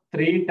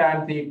 3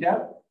 tan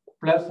theta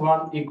plus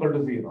 1 equal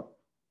to 0.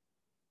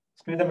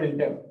 Split the middle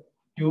term.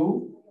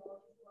 2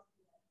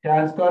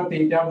 tan square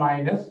theta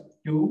minus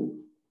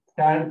 2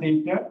 tan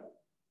theta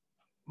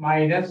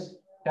minus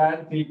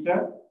tan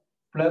theta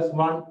plus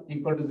 1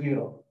 equal to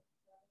 0.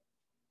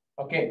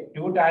 Okay,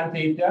 2 tan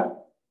theta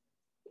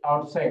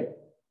outside.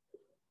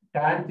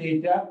 Tan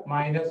theta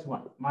minus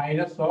 1.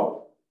 Minus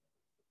of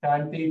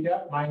tan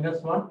theta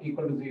minus 1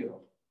 equal to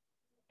 0.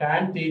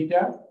 Tan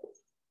theta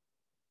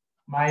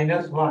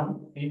minus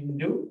 1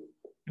 into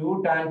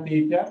 2 tan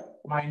theta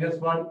minus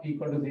 1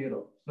 equal to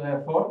 0. So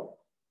therefore,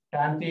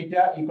 tan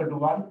theta equal to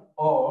 1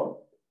 or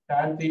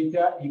tan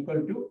theta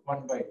equal to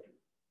 1 by 2.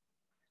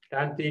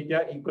 Tan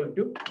theta equal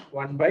to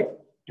 1 by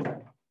 2.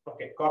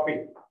 Okay, copy.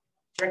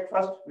 Check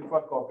first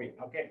before copying.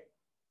 Okay.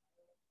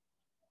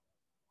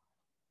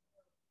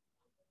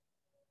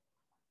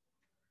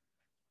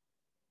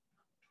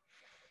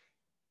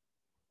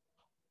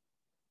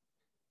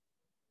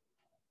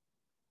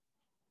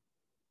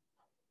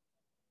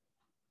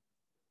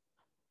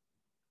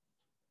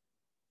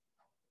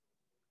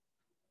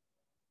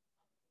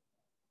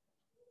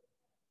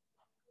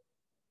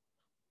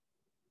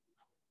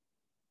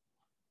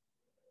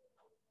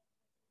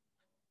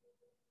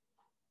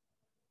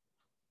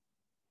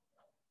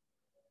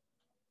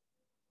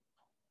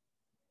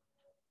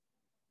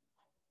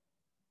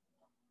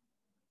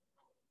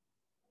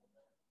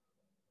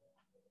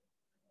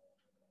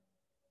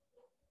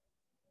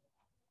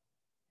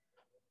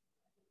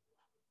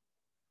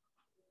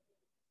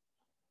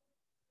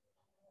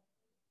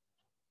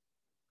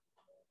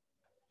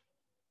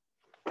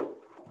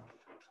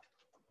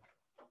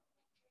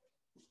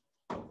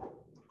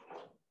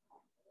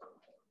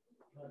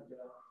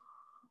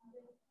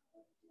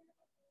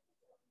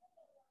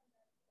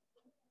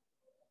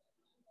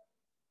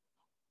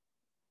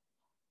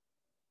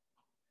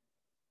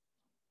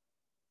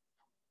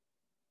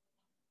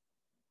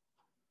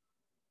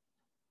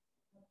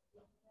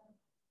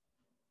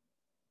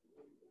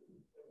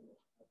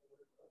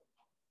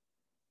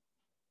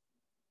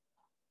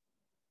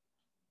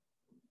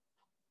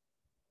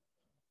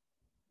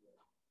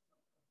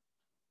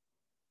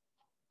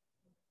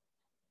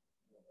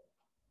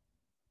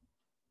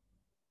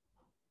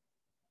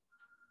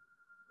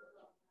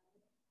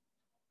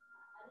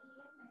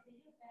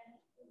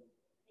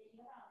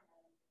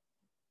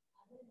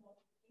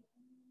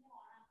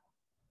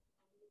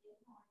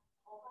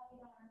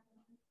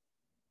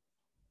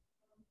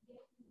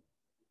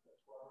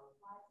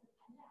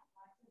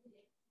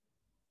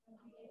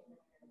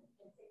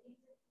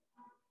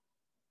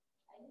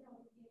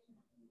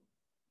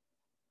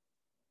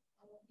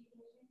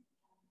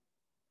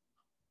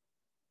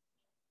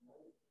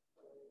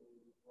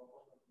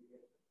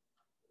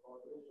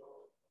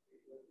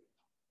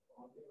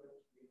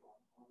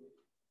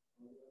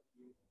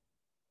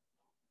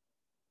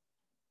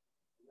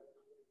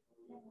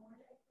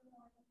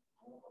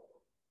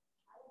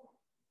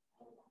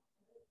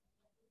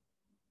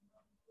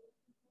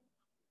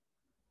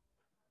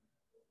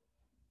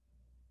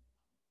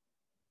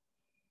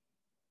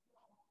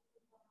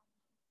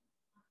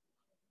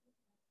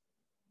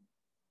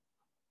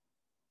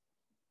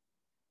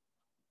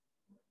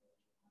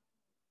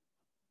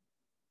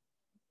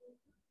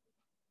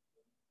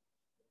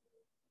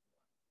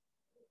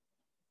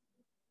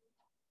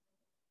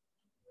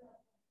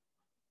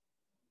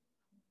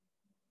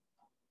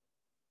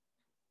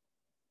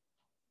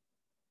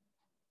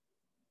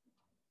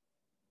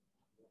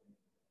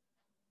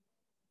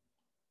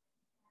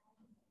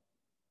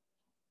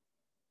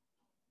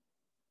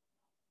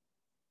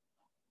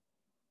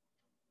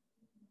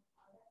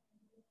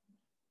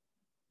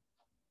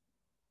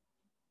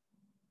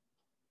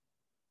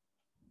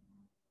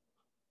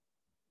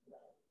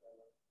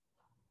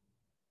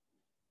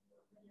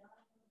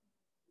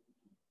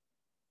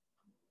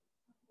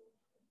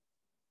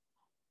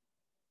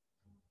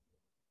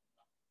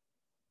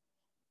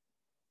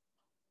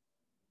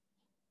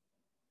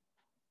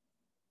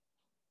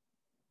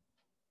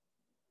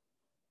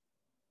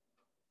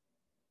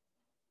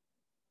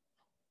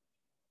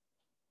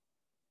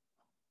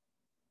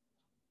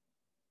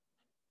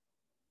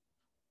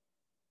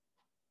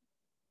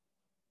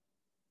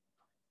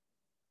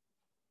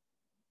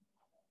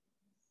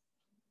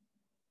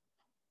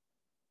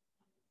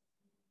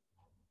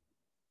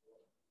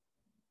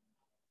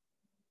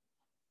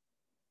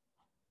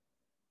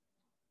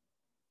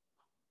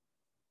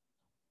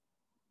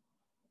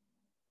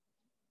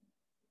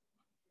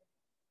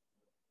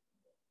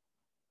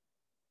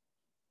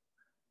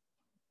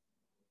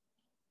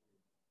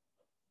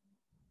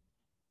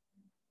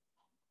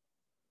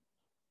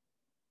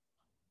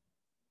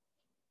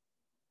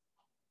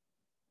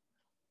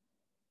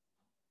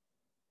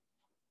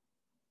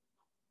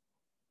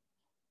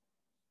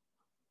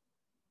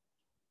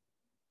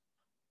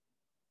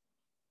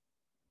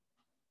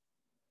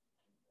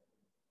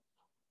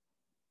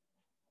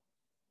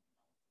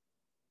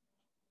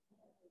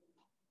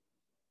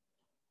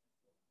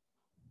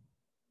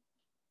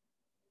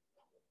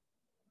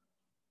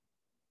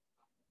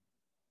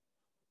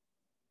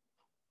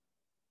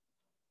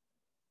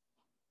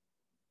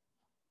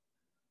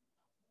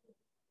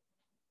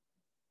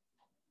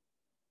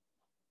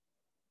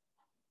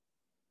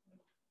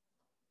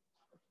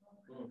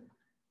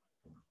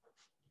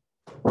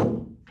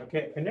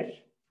 Okay, finish.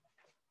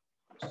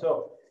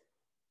 So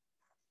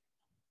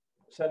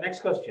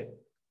next question.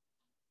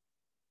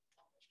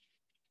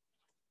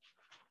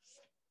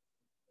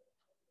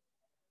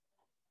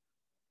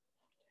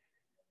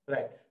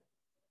 Right.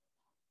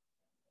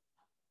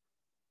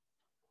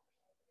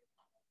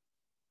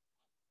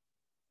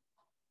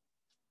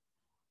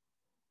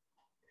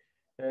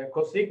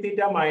 Cosec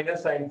theta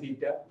minus sin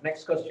theta.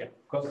 Next question.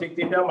 Cosec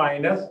theta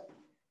minus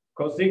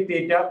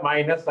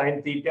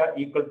sin theta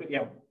equal to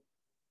m.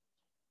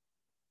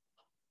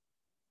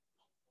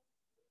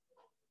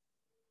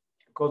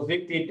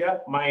 Cosec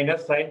theta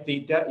minus sin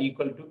theta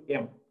equal to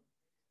m.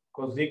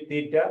 Cosec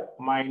theta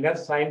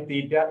minus sin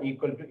theta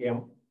equal to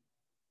m.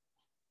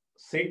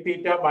 Sec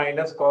theta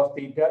minus cos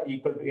theta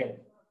equal to n.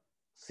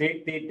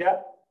 Sec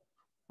theta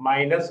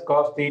minus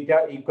cos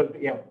theta equal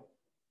to m.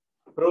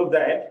 Prove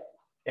that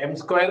m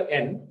square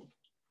n.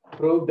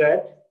 Prove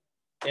that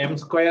m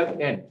square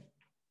n.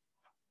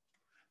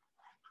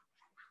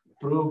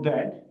 Prove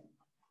that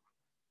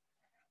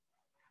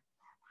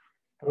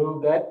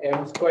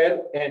m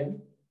square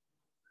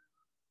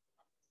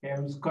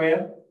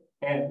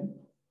n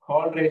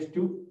whole raised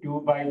to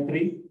 2 by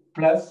 3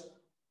 plus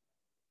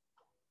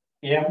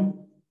m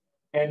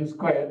n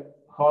square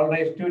whole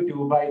raised to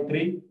 2 by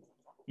 3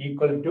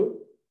 equal to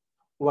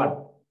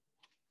 1.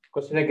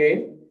 Question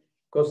again.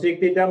 Cosec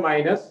theta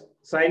minus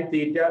sin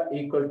theta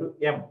equal to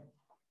m.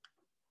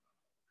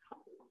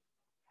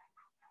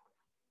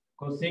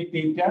 Cosec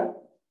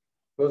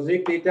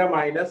theta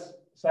minus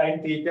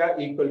sin theta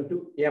equal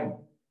to m.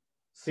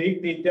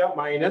 Sec theta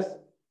minus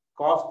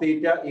cos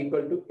theta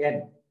equal to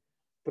n.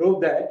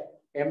 Prove that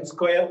m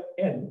square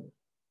n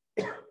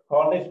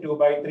whole raised to 2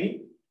 by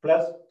 3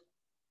 plus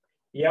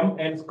m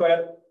n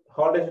square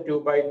whole raised to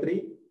 2 by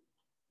 3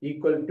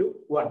 equal to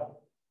 1.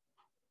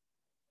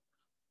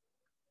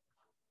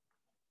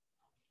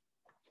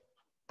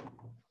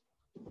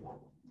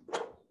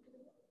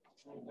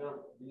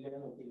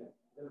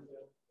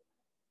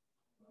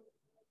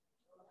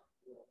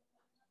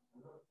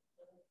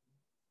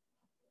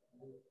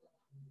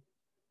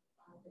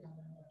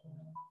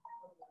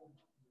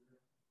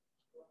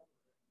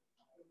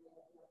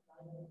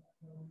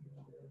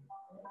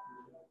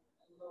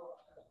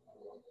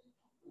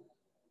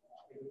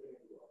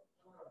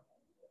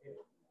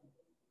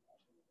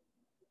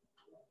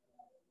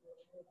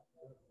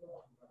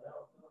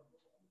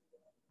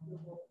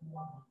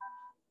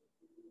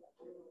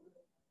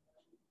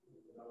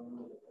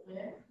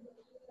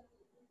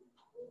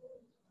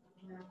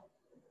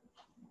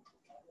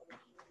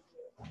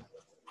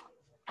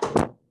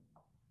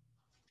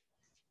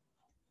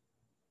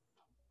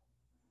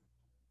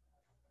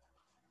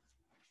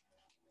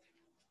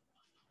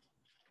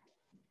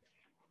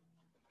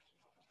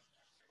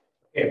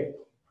 Okay.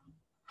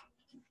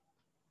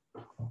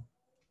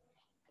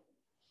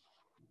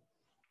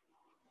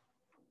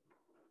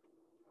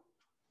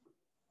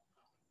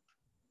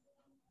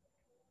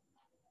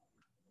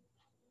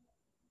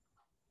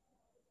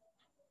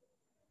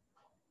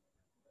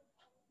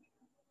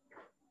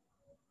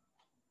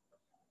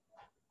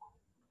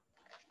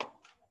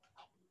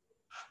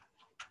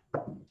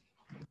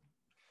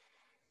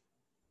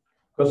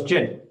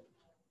 Question.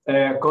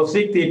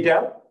 Cosec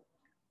theta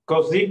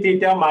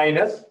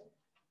minus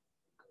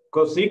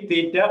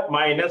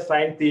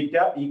sin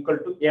theta equal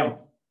to m.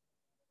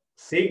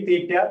 Sec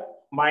theta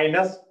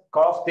minus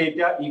cos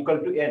theta equal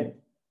to n.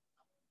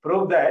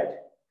 Prove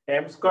that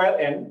m square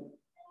n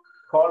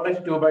whole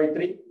raised to 2 by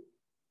 3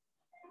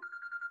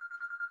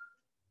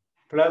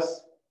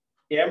 plus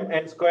m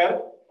n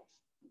square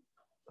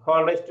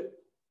whole raised to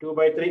 2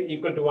 by 3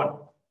 equal to 1.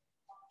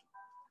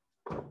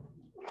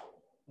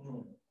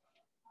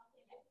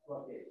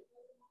 Okay.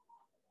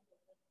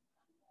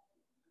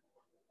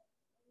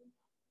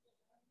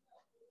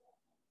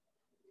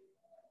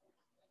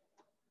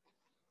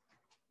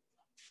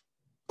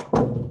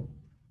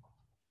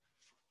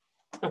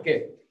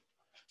 Okay.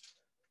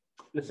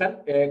 Listen,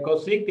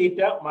 cosec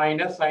theta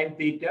minus sin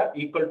theta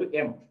equal to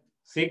m.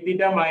 Sec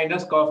theta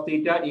minus cos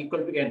theta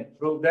equal to n.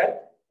 Prove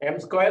that m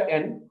square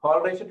n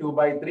whole raised to 2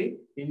 by 3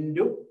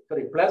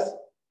 plus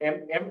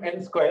m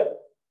n square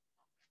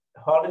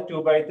whole raised to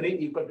 2 by 3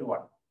 equal to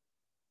 1.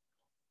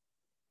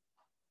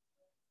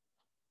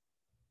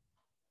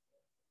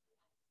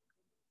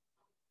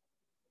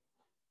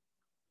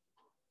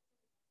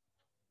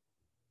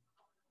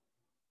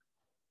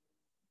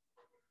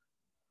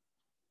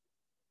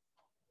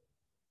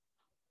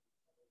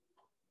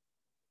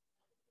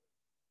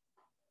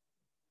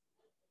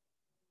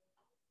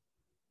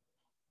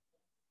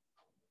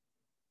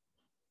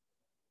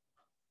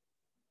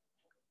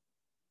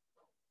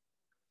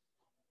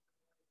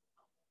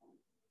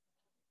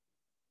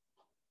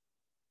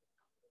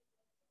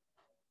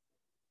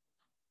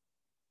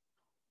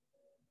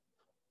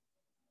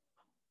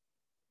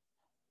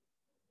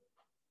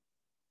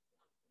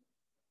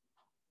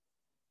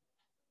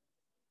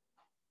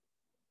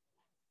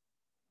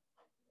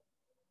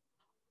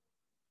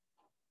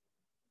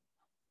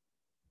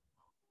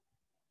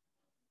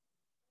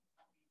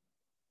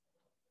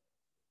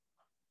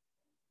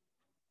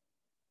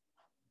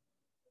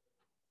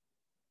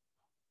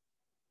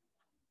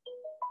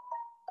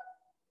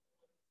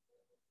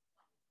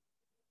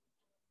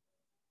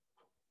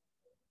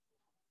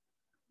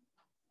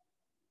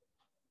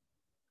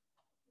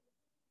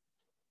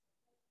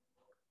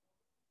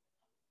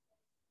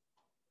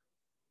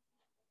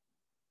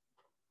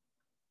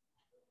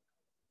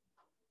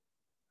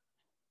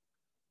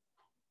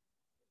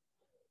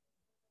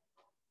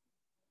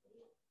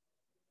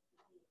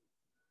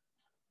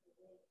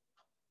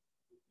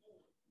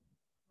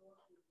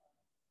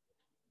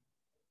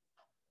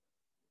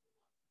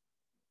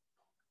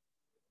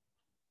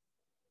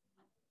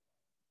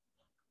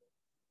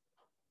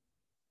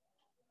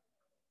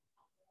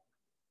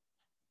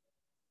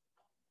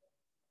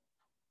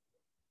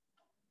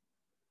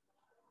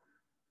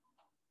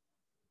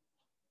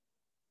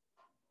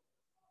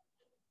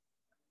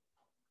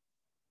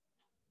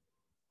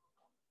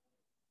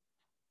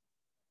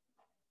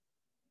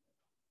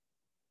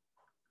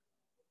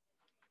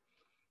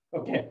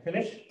 Okay,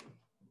 finish.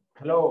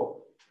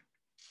 Hello.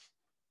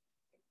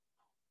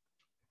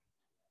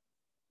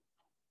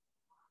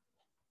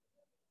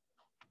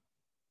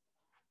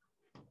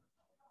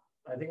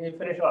 I think we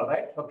finished all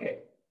right. Okay.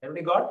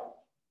 Everybody got?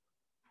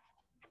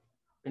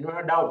 Anyone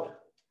have doubt?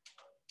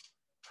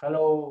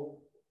 Hello.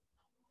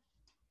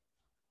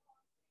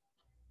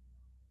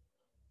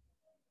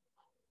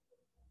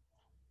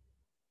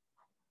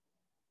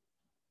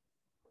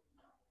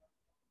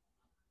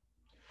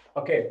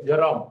 Okay,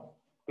 Jerome,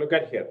 look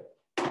at here.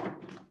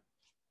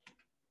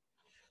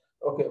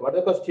 Okay, what is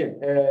the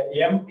question?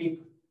 M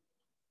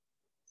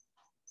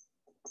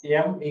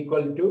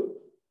equal to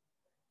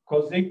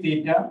cosec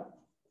theta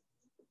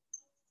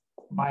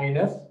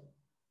minus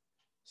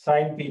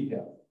sin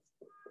theta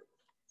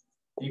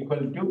equal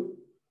to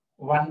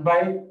 1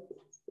 by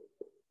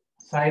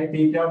sin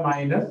theta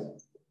minus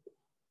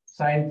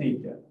sin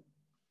theta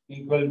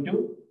equal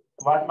to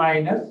 1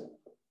 minus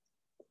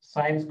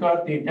sin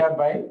square theta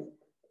by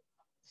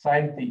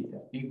sin theta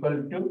equal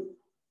to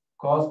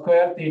cos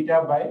square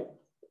theta by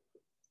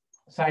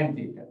sin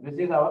theta. This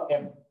is our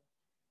M.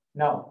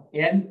 Now,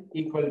 N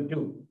equal to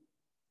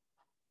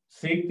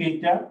sec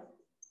theta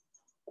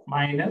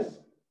minus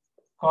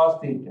cos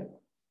theta.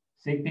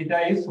 Sec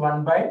theta is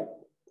 1 by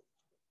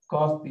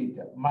cos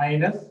theta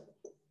minus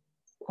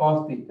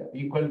cos theta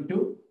equal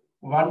to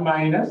 1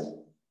 minus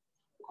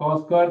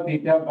cos square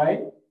theta by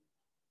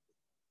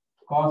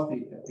cos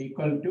theta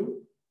equal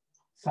to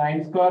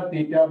sin square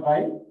theta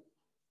by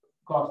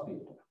cos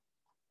theta.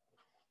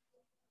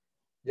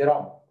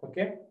 Jerome,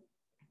 okay?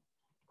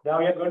 Now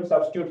we are going to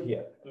substitute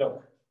here.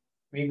 Look,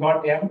 we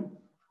got M.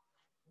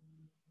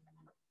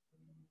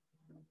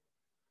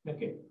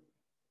 Okay.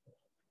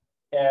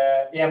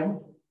 M,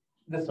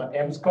 this one,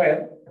 M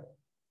square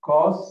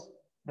cos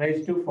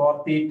raised to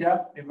 4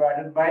 theta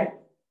divided by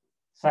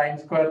sin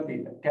square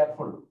theta.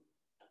 Careful.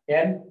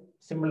 N,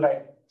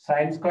 similar,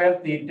 sin square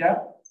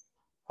theta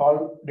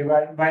whole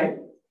divided by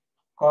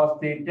cos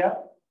theta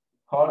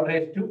whole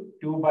raised to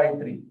 2 by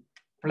 3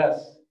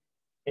 plus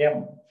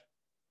M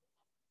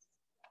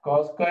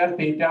cos square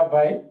theta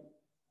by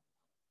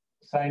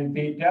sin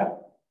theta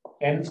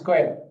n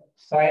square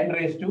sin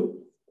raised to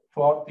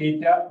 4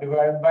 theta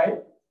divided by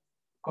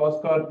cos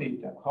square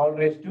theta whole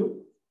raised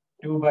to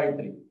 2 by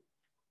 3.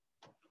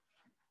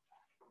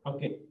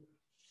 Okay.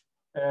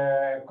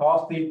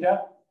 Cos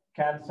theta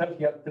cancel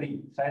here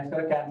 3. Sin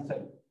square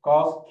cancel.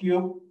 Cos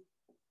cube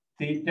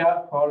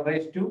theta whole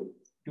raised to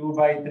 2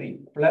 by 3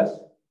 plus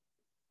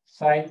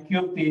sin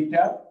cube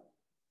theta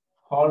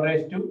whole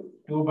raised to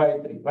 2 by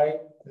 3. Why?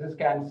 This is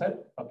cancelled.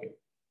 Okay.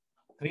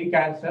 3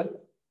 cancel.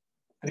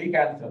 3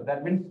 cancel.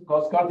 That means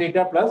cos square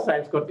theta plus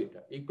sin square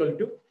theta equal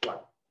to 1.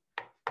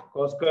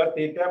 Cos square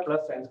theta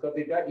plus sin square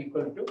theta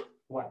equal to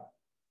 1.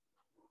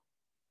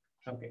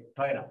 Okay.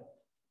 Try now.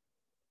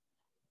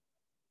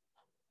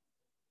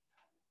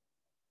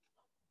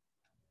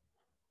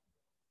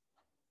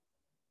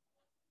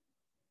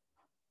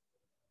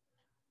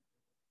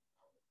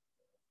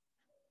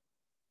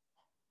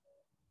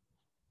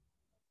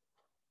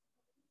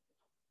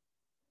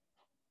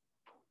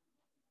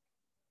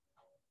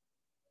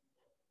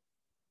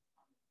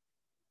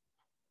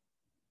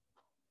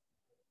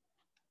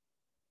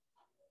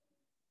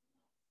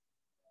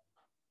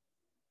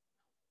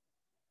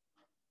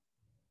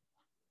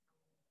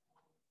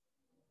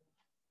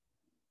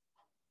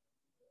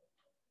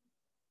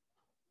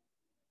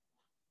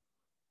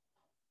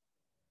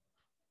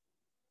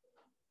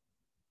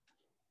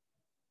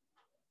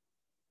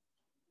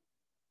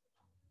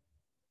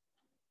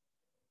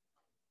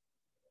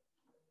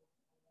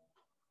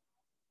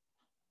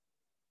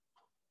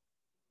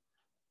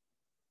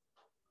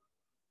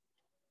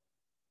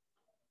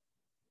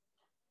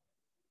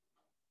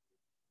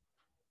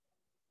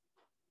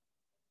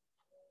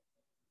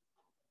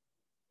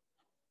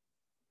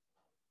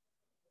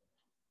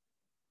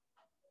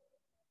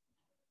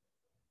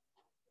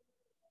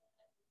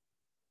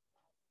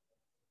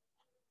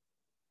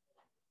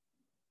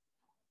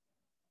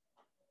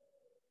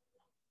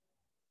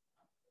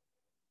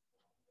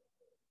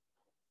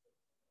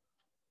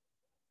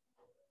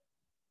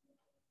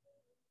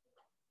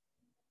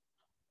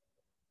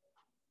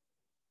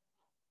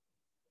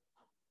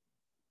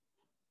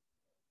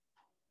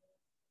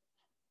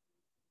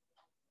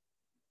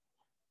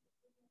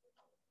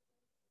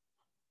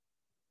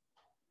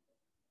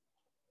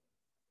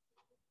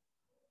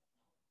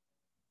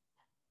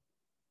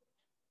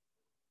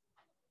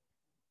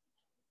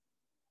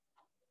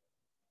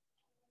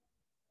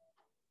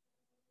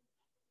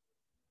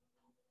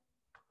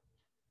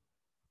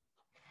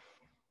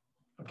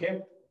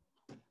 Okay.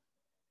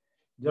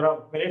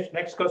 Jerome, finish.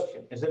 Next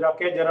question. Is it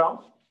okay, Jerome?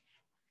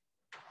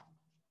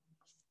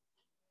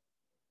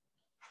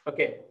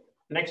 Okay.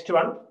 Next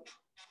one.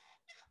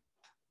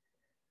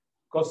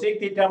 Cosec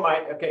theta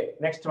okay.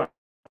 Next one.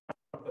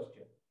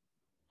 Question.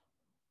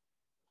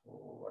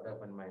 Oh, what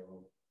happened, my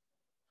room?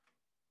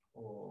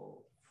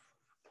 Oh.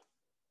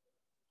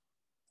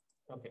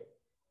 Okay.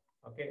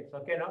 Okay. It's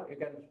okay now. You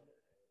can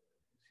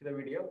see the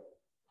video.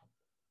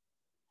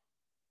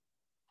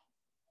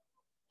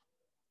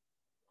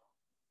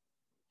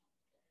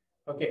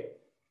 Okay.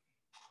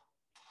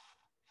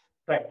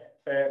 Right.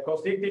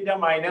 Cosec theta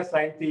minus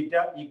sin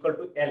theta equal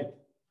to L.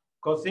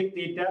 Cosec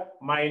theta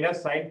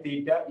minus sin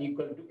theta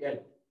equal to L.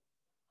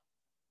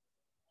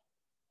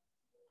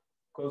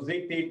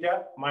 Cosec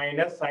theta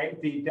minus sin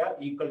theta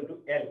equal to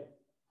L.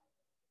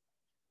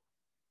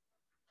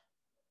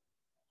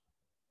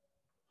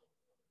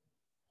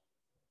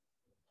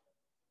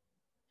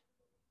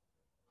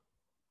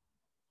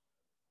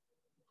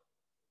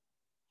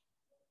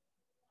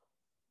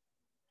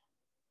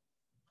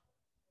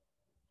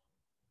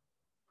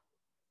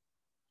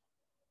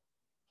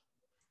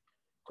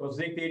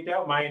 Cosec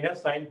theta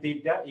minus sin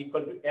theta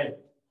equal to L.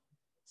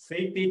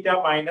 Sec theta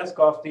minus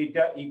cos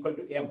theta equal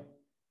to M.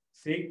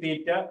 Sec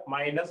theta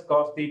minus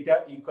cos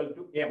theta equal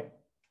to M.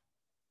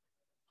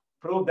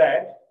 Prove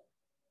that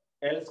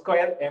L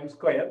square M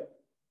square.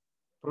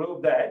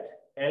 Prove that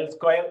L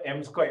square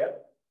M square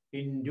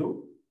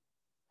into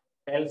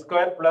L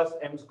square plus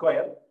M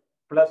square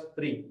plus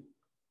 3.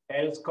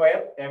 L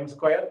square M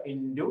square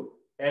into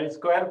L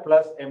square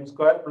plus M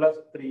square plus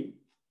 3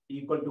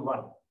 equal to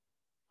 1.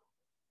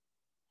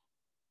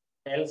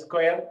 L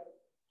square,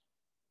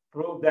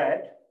 prove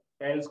that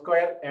L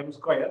square M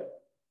square,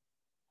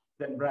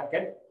 then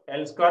bracket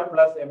L square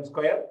plus M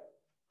square.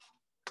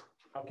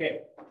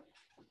 Okay.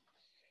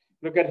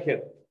 Look at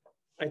here.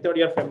 I thought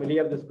you are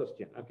familiar with this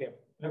question. Okay.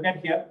 Look at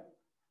here.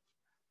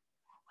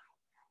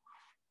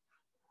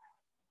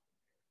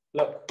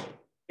 Look,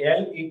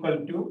 L equal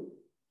to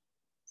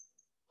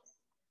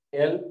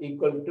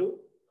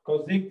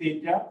cosec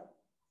theta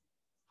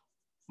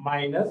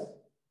minus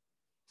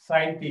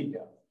sin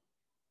theta.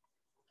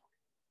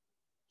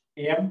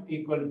 M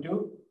equal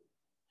to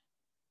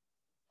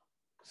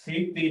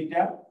sec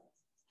theta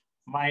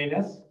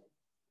minus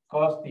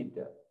cos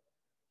theta.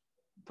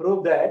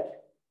 Prove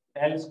that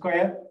L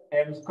square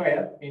M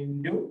square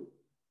into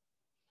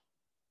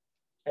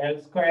L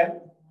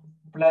square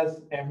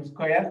plus M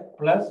square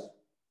plus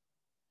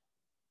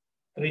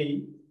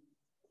 3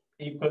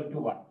 equal to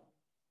 1.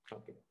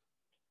 Okay.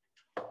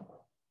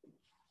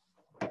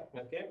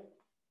 Okay.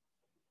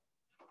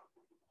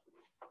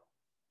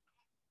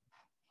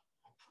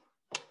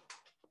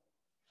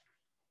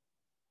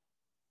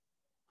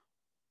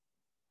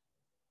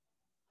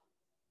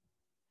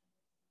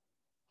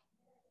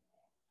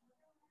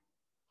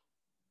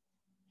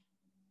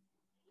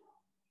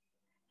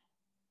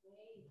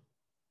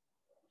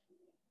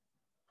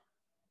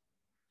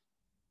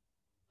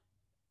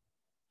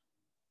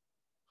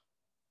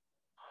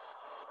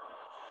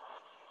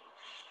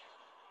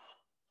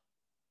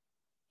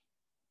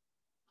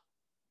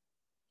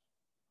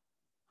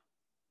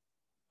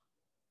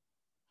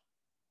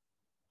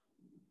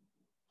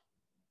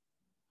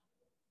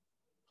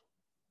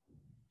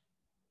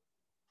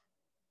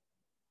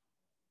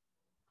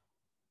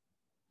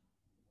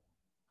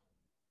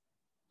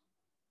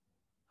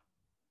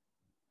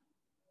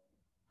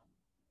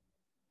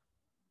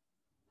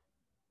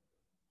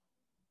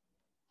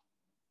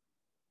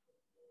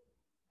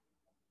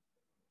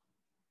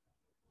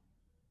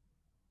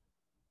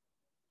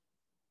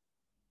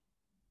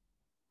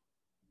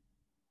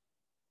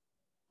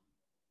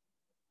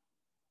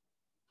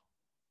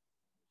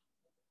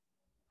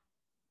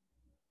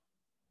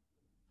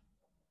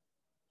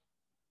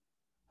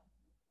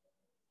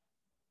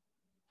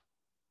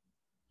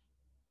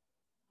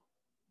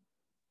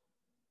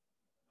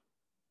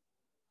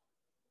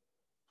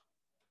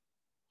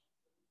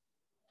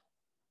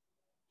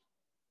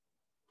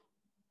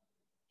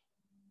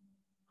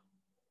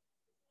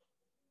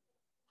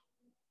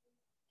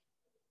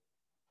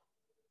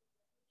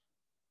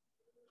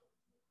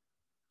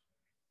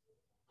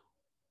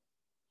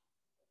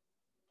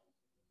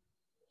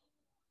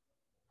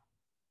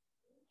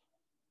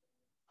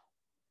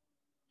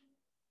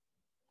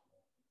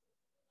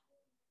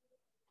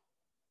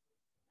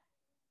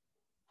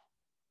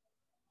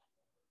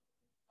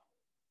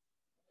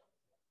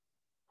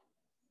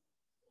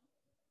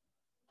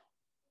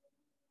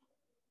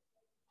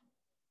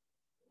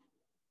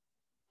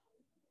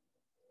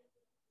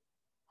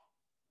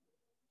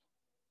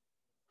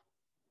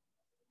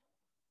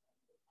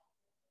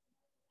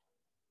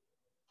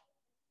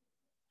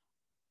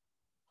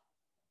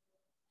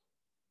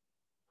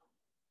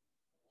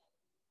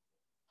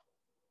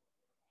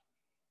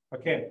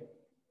 Okay.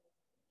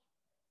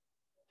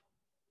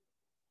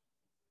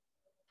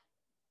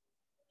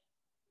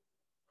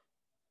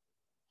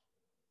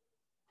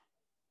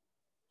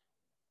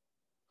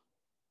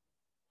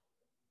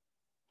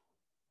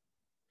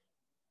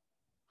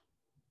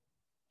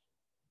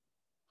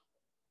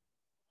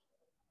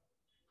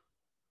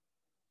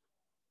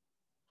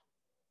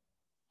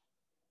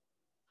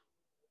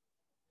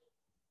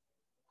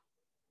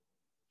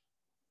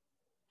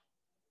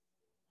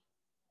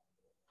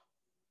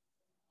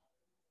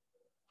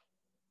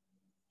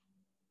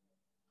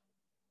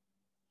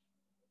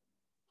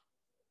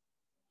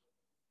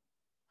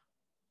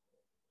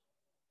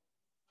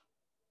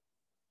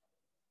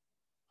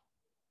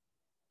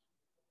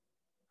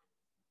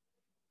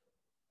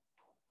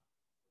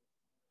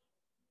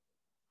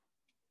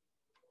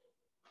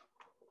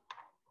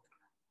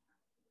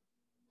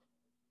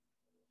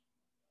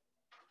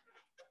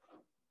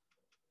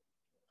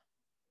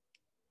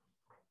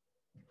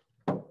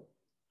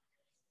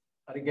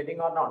 Are you getting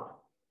or not?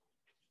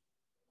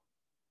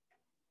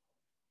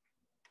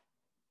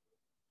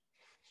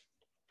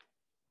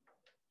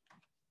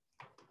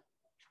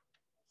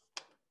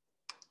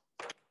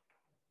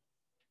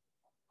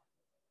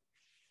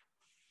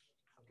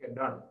 Okay,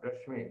 done.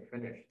 Rashmi,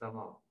 finished.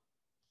 Tamam.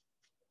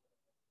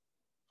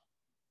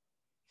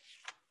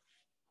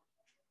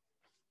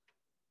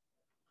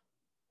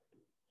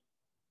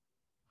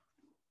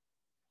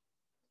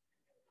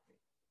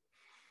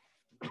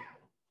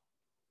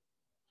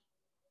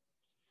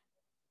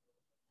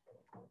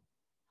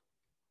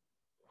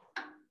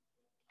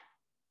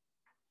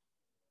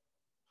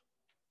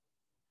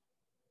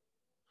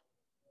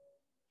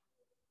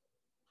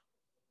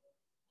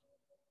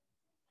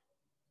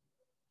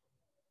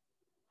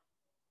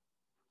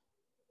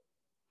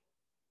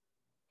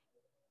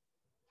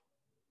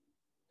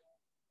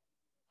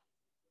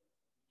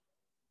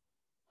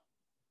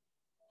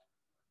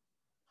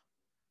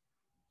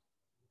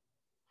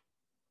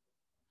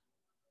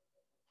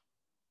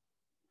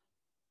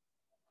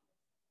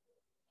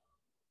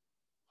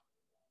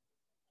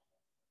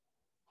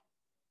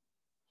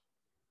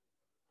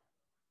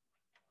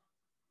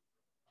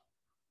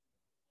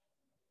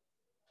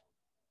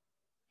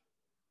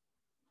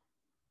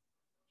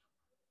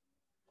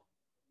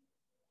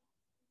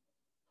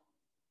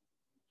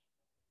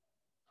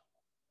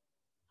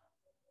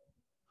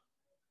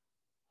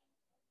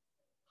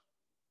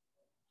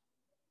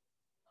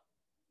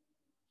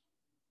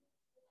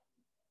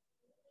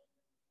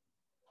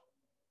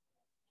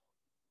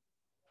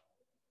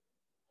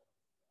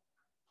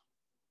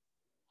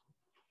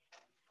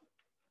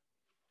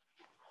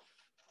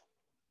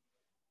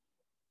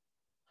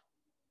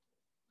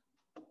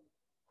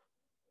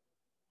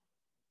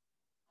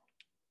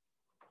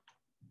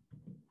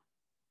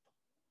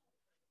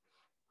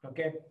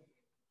 Okay.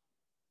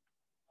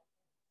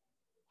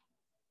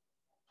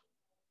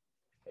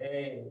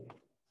 Hey,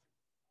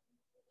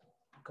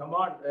 come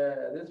on.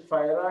 This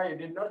Fira, you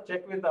did not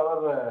check with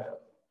our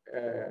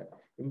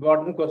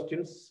important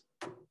questions,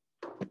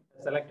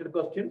 selected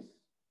questions.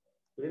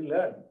 You didn't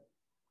learn.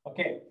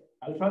 Okay,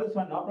 I'll show this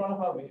one, not one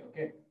of our way.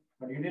 Okay,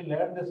 but you didn't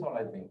learn this one,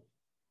 I think.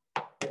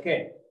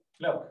 Okay,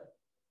 look.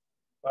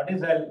 What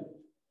is L?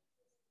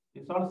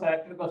 These are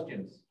selected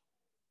questions.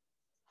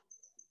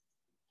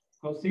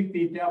 Cosec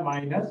theta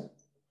minus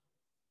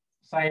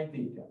sin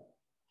theta.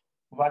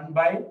 1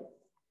 by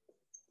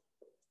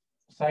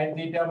sin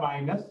theta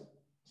minus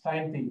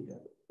sin theta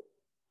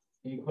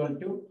equal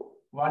to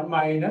 1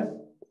 minus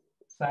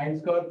sin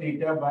square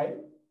theta by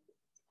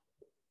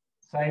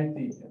sin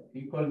theta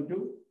equal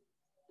to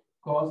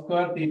cos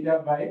square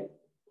theta by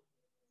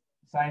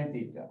sin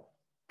theta.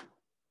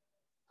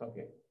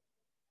 Okay.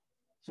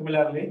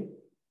 Similarly,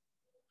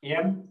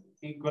 m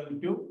equal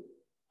to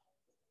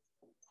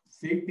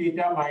sec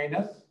theta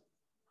minus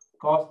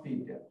cos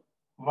theta.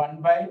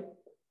 1 by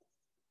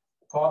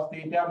cos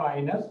theta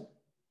minus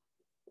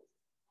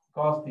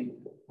cos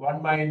theta.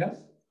 1 minus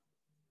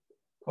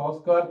cos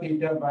square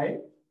theta by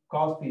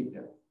cos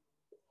theta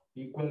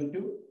equal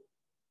to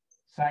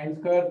sin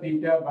square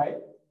theta by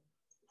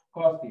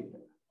cos theta.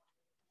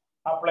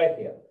 Apply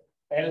here.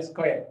 L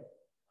square.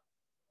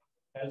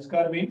 L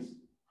square means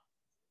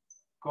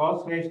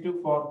cos raised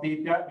to 4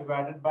 theta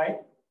divided by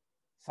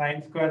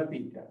sin square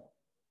theta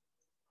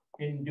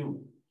into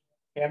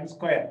m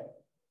square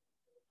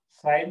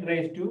sin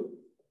raised to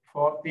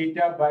 4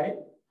 theta by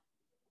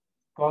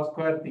cos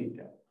square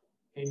theta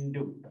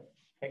into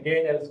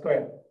again L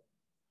square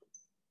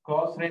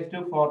cos raised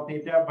to 4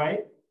 theta by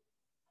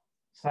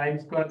sin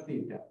square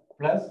theta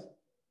plus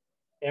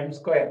m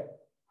square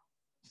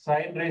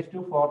sin raised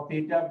to 4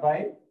 theta by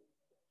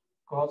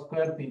cos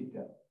square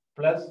theta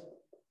plus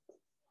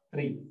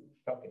 3.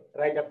 Okay,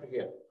 right up to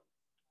here.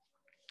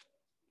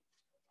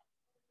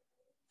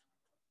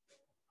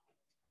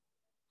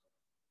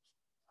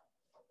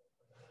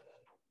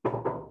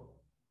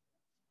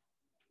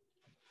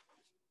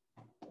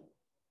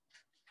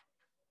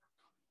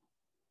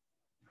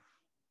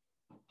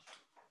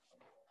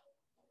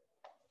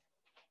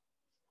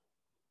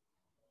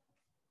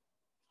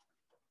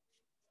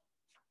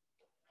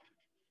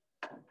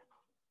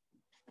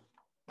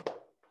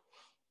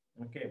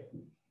 Okay.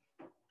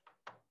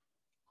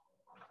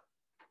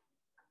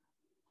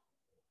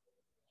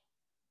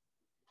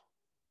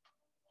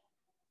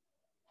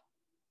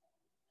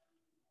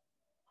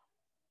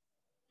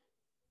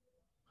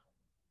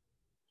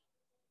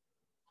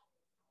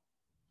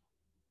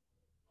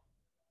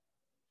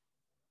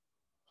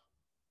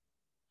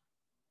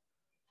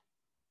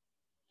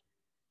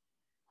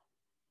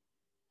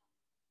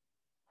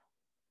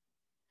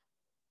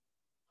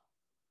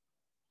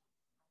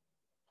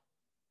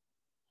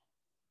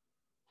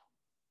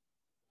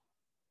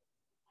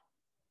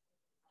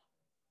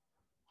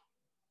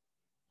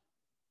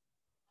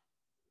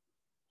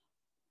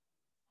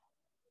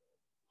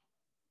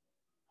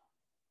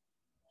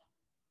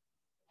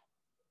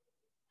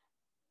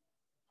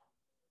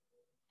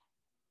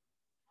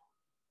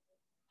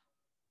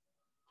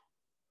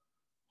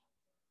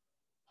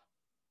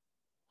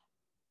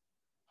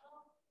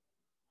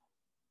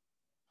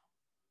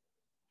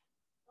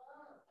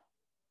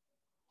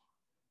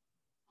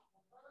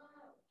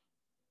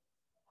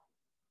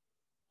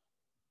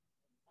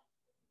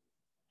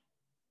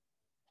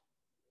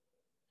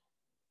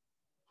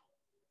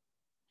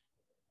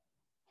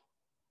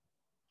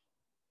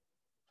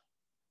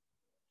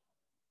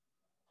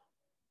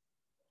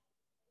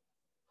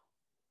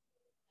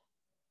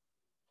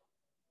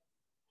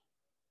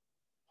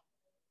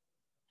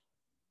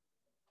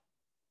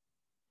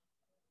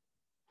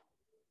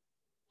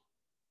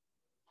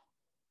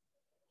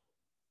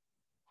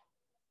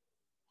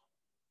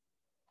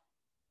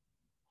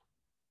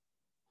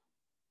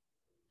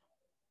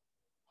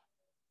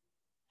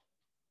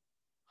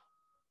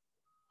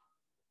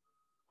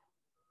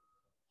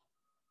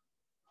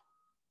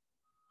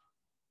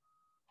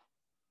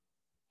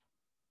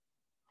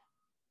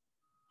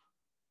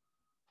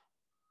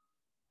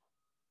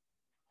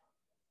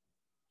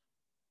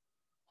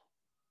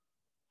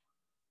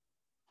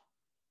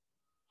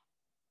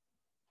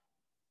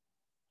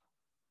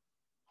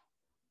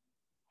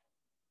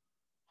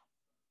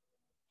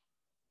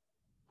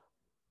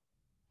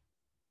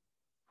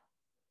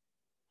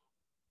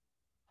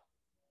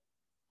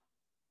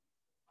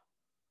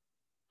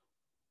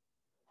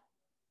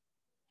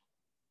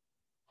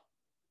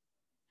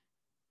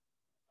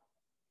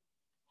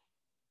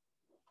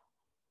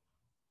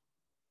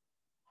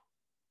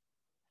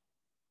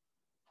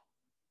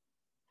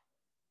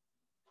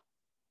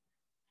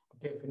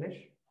 Okay, finish.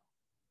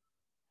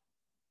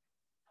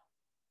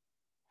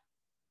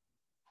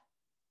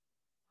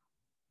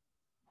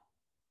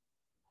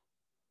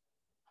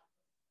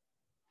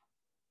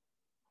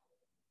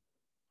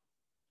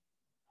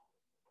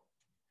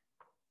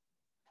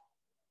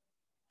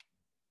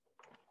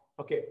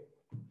 Okay.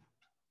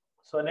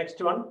 So next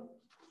one.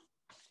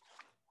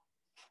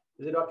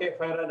 Is it okay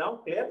if I run now?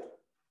 Clear?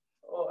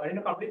 Oh, I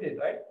didn't complete it,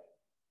 right?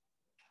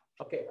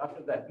 Okay,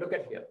 after that, look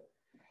at here.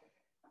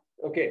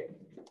 Okay.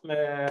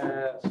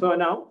 So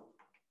now,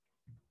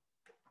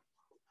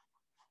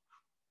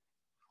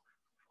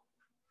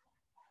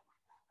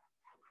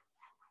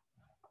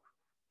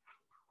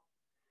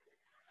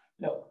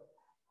 look.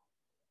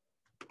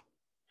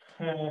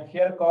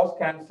 Here cos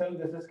cancel,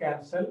 this is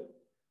cancel.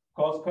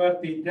 Cos square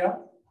theta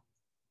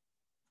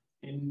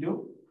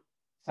into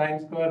sin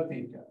square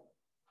theta.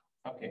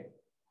 Okay.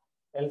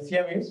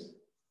 LCM is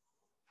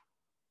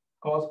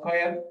cos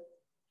square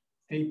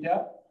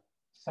theta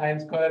sin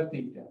square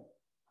theta.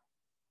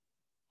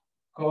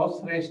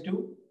 Cos raised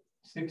to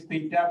 6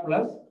 theta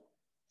plus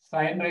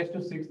sin raised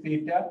to 6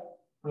 theta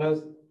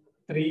plus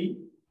 3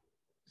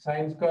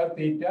 sin square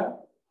theta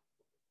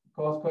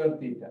cos square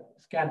theta.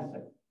 It's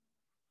cancelled.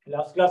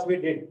 Last class we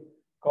did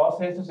cos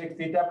raised to 6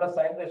 theta plus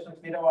sin raised to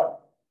 6 theta what?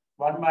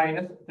 1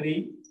 minus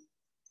 3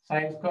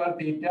 sin square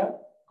theta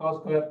cos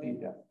square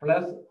theta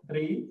plus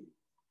 3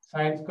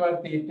 sin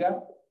square theta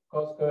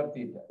cos square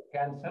theta.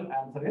 Cancel.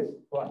 Answer is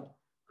 1.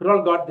 Who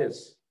all got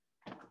this?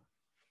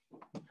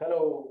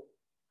 Hello.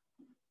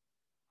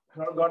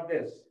 Who all got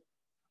this?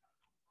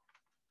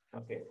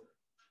 Okay.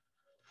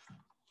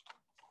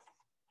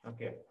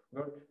 Okay.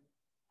 Good.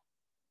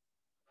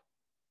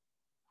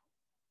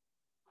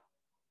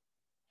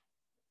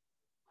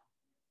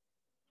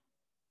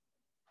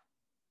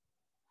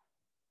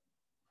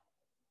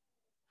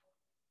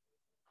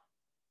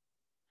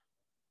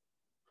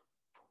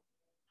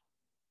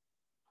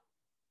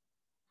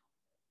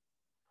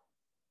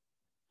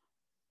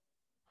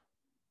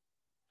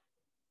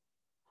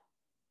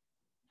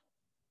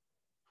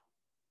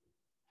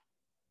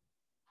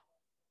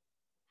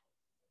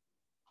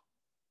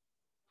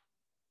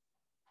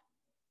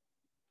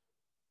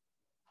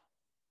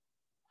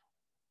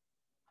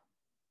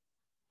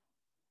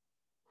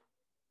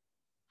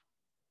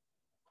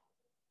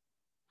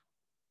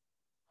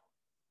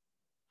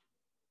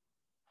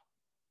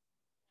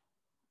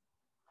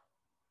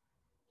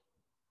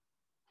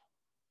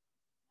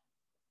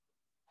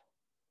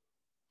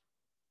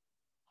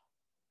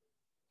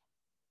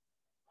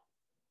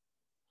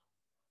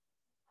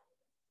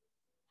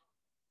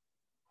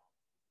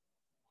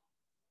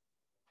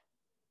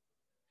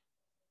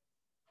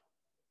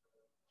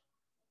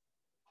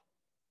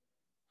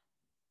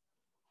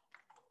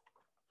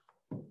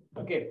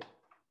 Okay.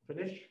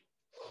 Finish.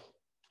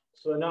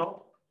 So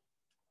now,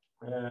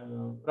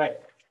 right.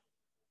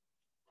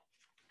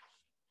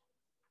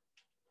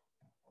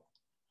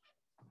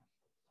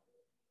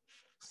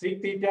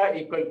 Sec theta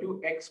equal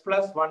to x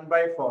plus 1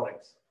 by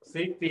 4x.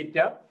 Sec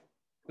theta,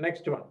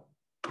 next one.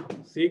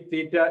 Sec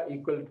theta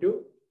equal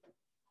to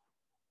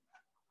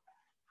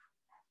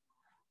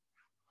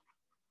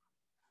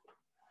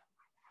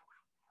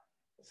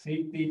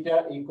sec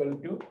theta equal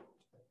to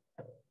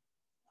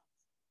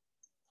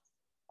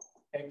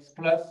x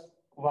plus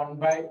 1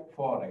 by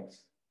 4x.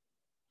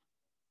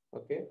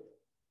 Okay.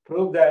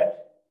 Prove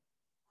that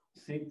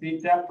sec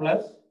theta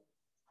plus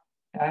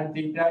tan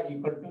theta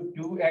equal to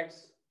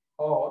 2x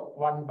or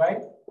 1 by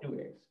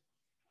 2x.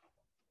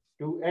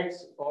 2x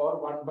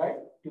or 1 by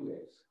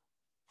 2x.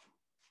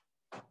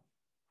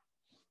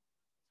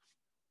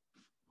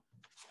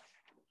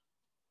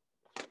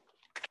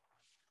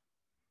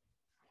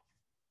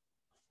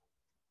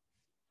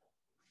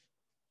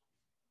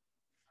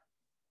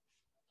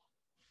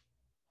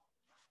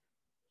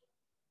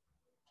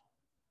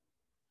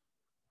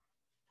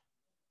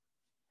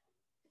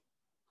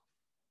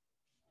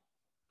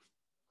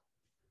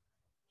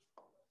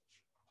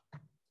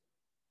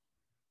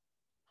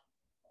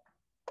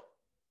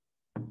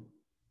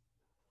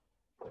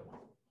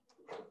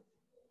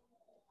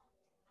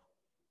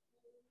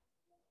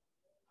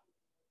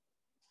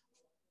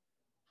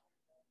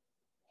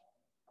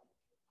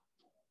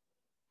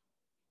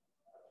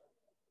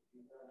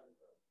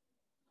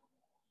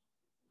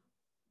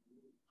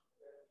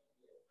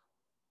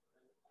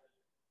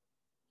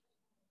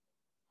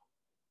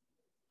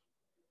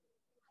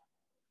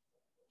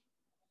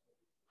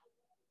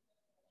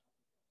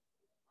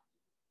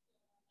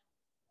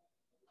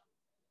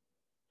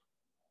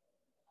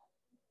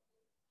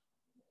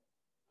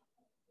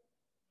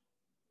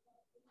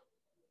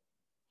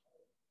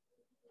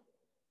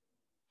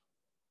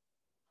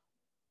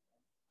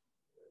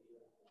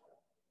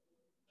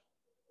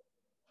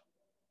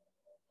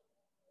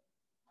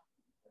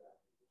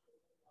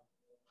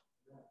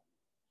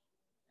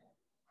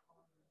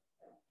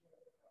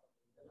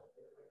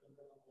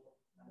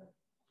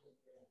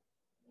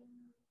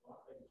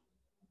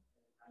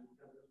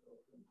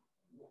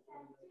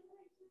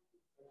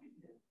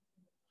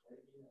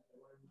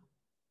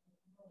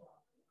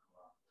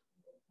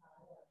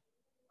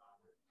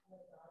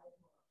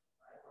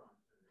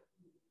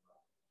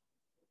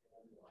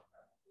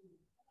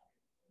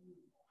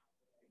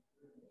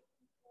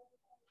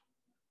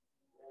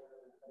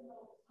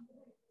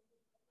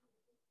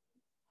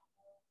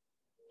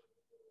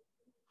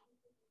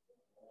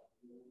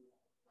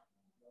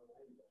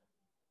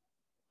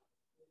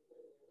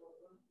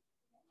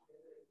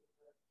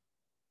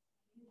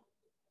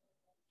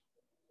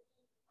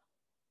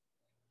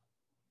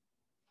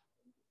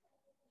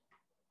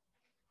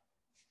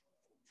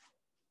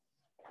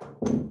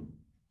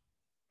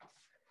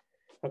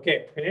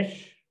 Okay,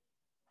 finish.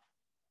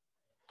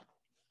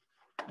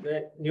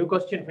 The new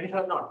question, finish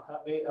or not?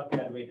 Wait, okay,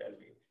 I'll wait.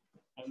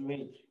 I'll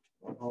wait.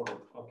 Hold on.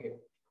 Okay.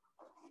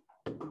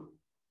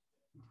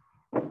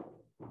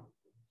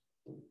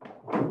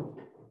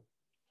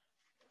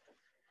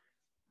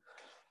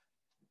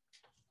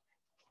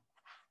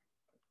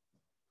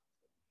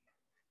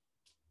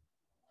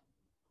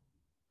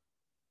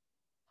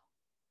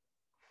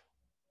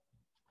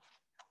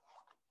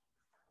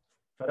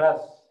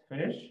 Faraz,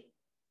 finish.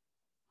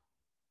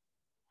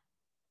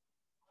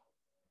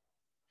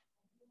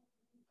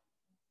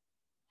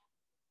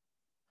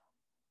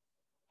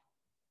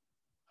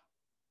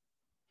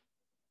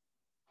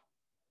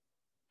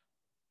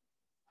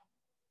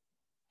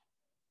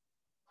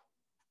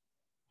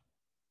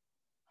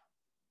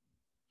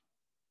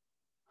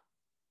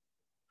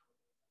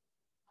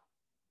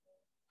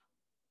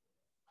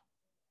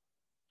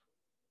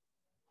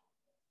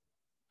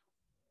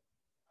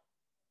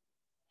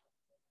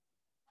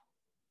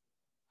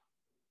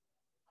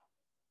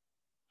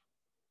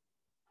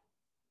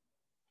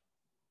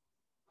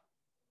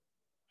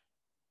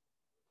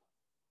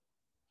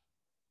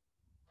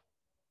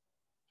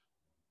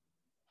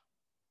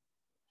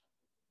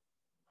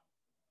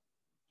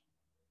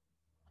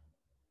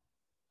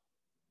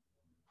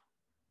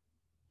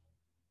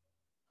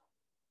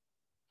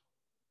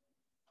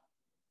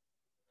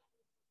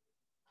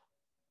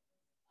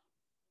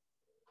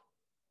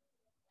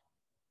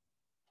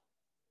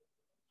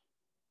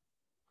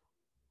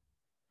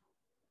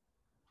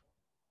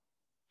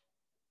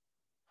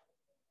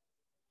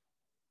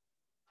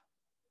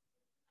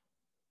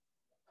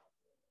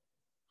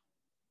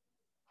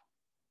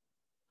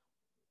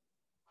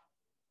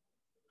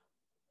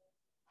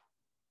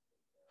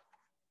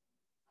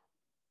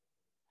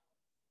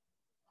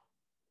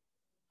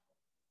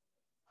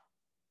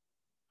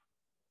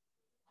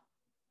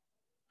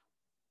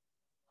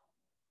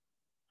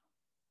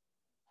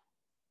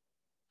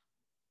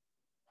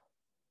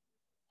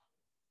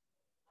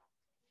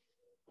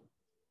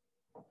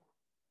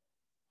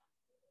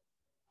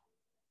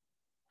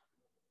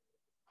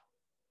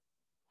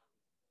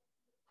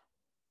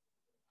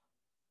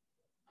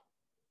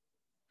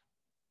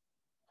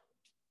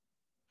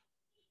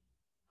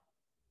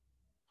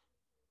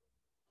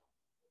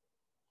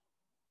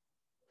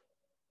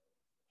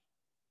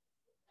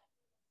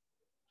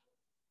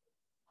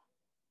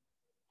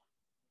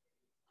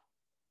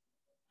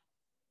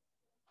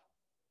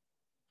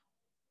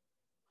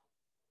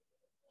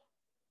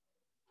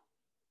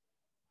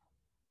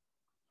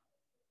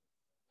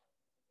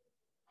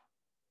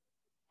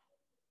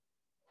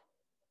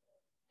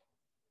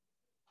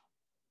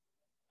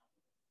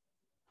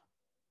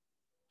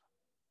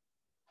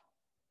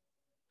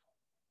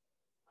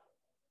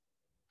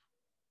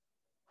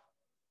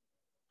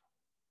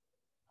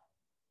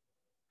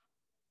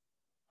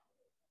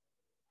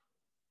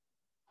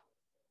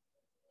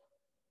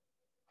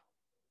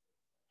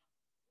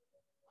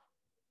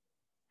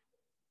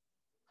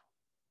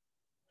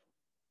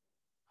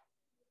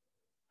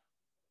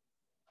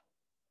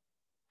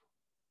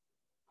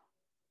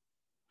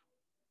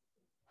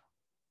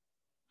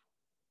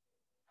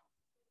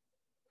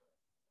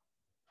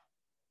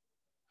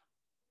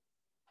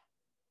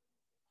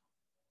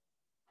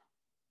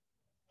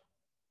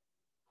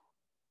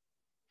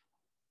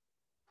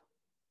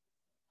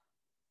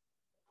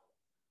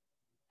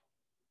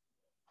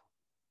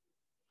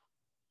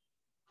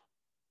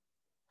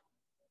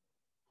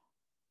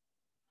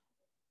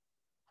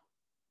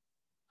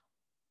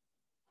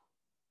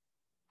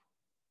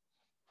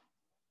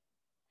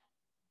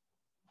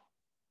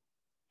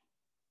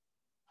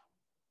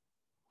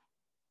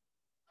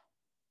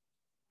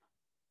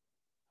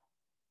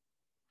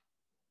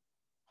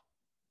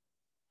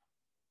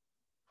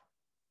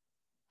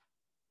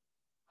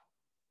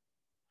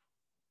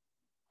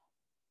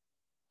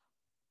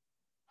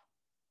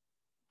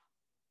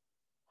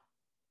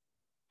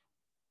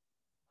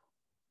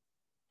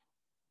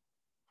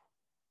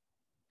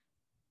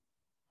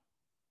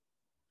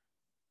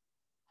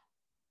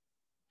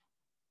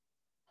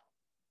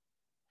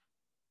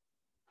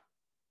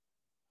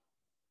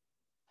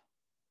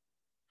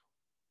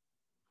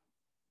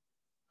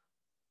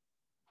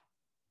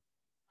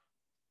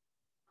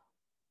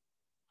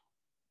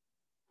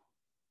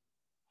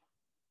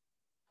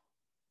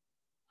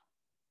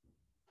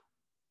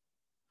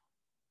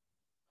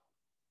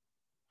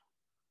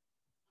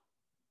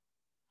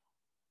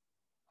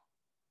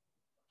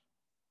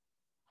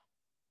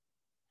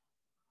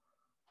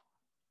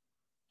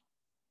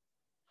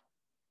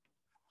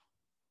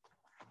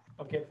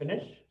 Okay,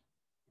 finish.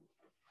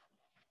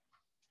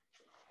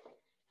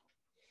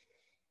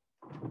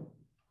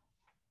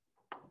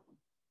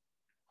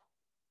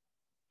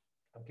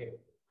 Okay.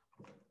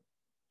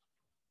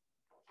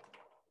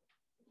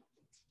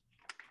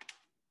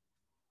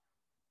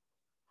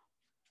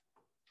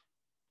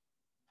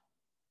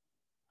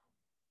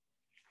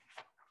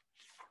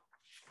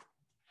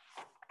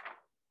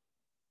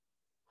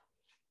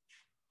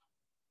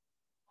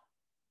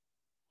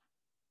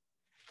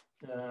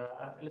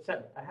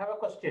 Listen, I have a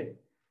question.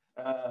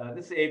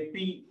 This AP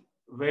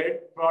word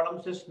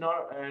problems is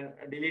not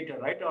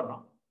deleted, right or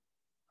not?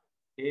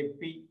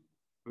 AP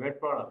word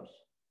problems.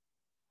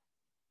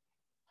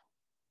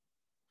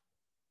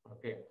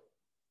 Okay.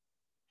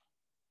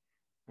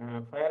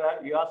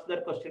 Farah, you asked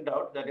that question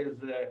out. That is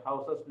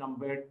houses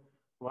numbered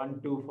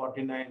 1 to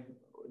 49.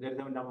 There is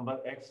a number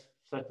X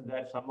such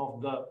that some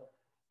of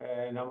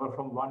the number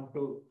from 1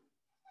 to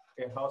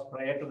a house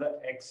prior to the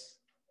X,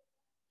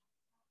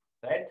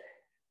 right?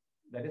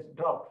 That is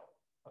dropped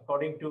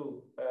according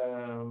to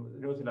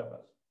new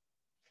syllabus.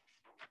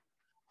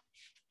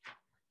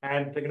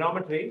 And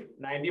trigonometry,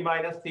 90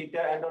 minus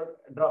theta and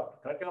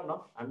dropped, correct or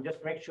not? I'm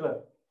just make sure.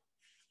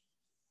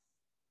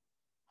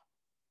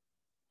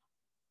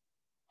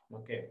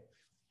 Okay.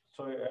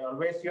 So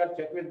always you are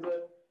check with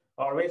the,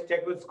 always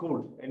check with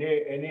school,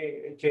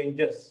 any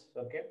changes,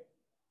 okay?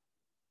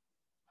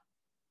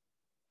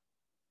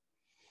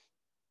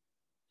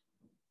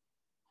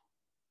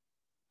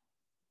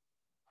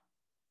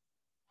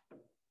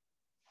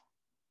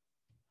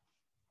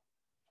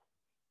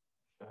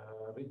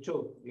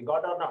 Richu, you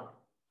got or not?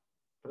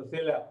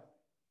 Priscilla.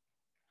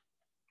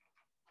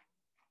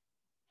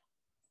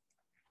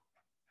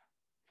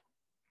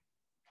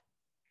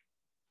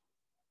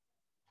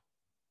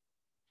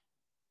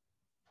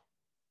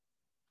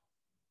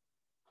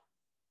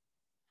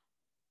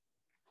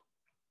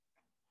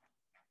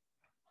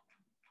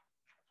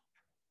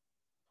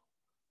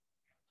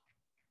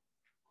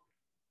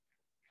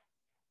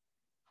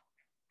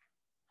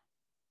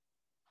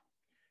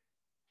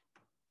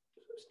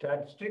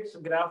 Statistics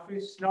graph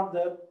is not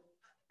there,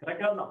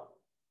 correct or not?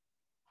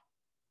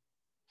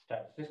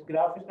 Statistics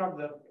graph is not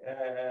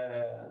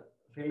there,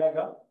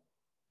 Srilaga.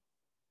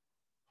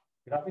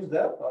 Graph is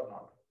there or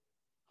not?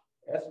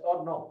 Yes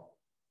or no?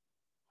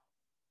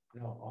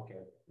 No, okay.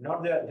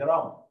 Not there,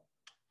 Jerome.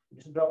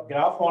 This is the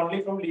graph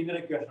only from linear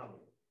equation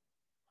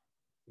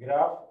only.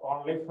 Graph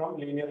only from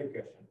linear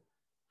equation.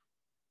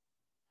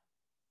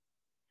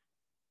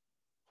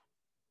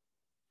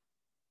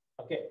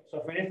 Okay,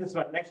 so finish this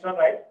one. Next one,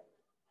 right?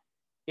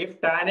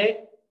 If tan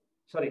A,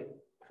 sorry,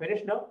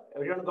 finish now.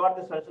 Everyone got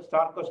this as a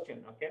star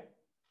question, okay?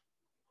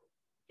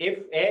 If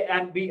A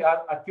and B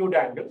are acute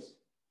angles,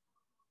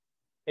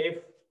 if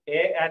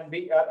A and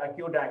B are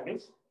acute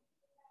angles,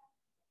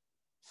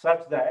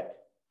 such that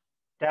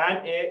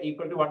tan A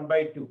equal to 1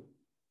 by 2,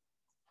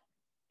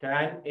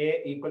 tan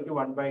A equal to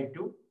 1 by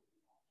 2,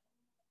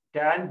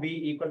 tan B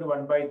equal to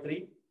 1 by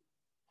 3,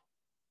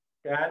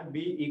 tan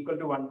B equal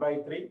to 1 by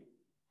 3,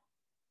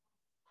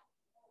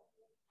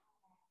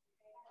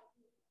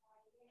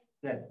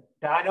 then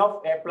tan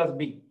of A plus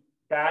B,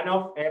 tan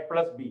of A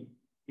plus B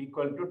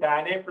equal to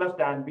tan A plus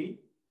tan B,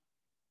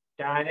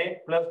 tan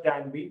A plus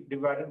tan B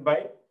divided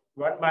by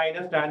 1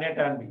 minus tan A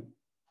tan B,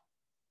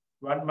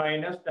 1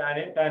 minus tan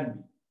A tan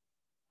B.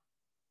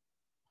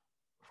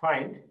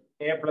 Find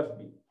A plus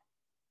B.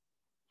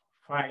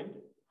 Find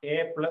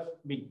A plus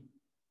B.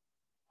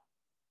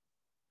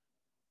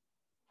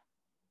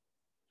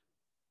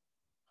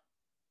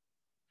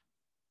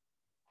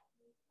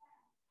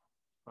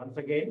 Once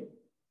again,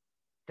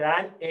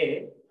 tan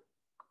A,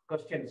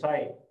 question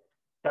side,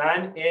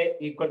 tan A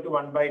equal to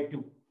 1 by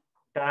 2,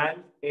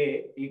 tan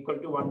A equal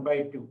to 1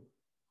 by 2,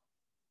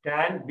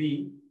 tan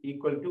B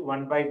equal to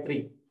 1 by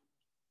 3.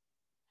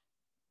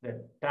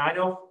 Then tan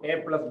of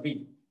A plus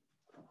B,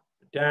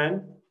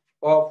 tan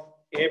of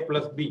A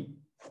plus B.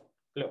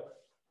 Look.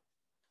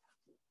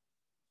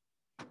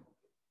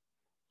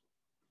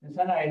 This is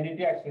an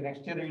identity actually.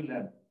 Next year you will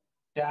learn.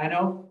 Tan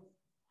of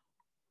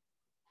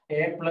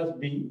A plus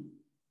B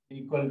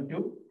equal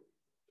to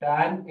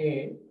tan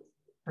A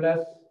plus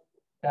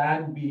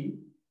tan B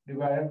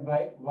divided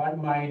by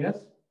 1 minus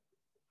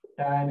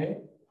tan A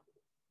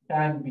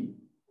tan B.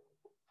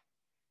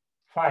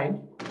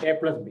 Find A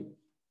plus B.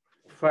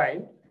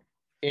 Find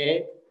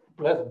A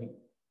plus B.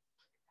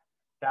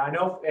 Tan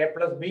of A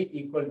plus B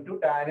equal to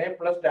tan A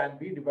plus tan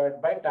B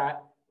divided by tan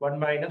 1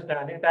 minus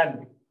tan A tan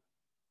B.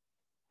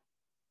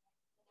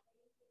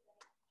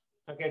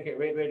 Okay,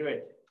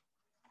 wait.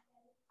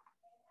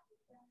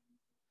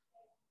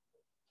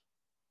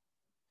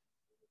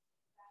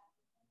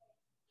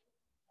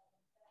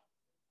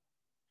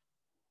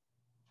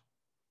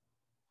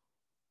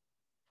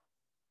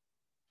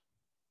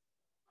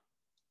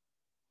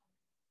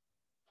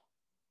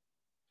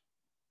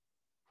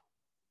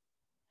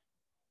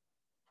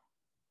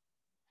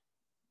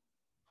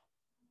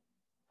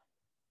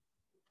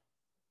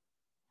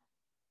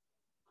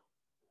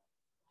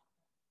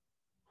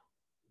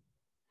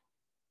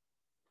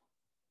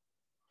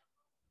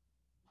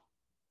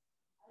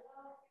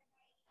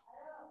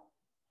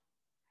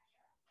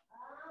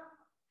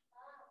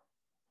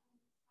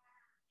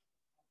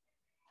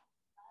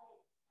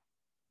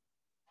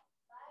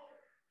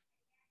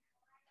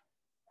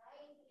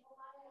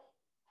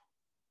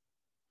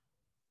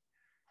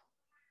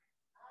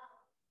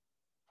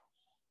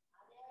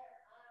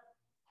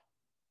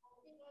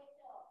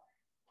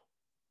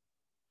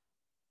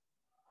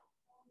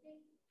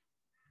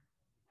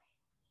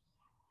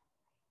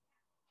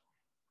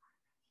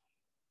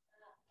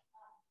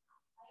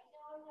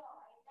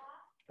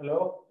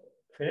 Hello,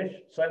 finish.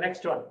 So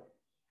next one.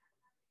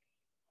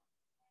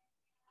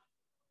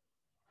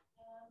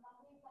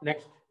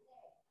 Next,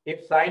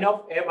 if sine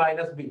of A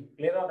minus B,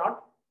 clear or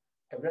not?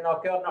 Everyone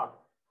okay or not?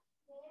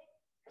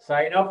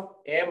 Sine of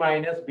A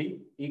minus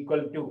B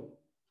equal to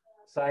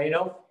sine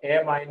of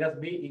A minus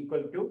B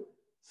equal to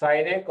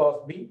sine A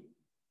cos B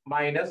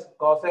minus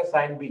cos A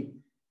sine B.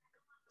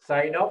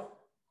 Sine of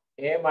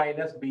A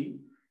minus B,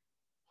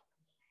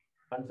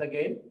 once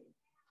again,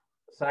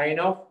 sine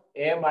of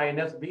A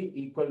minus B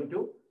equal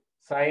to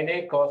sine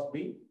A cos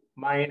B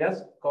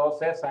minus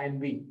cos A sine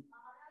B.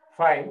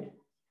 Find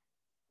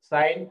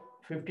sine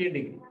 15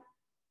 degree.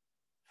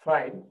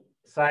 Find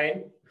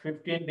sine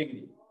 15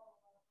 degree.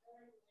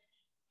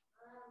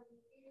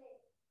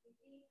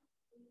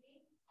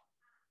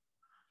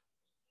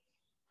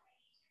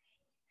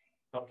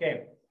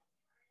 Okay.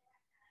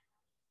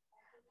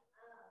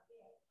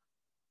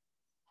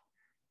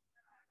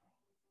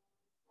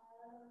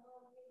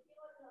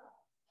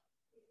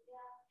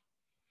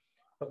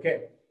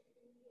 Okay.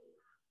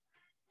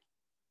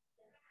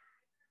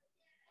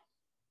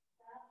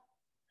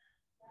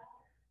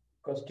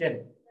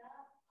 Question.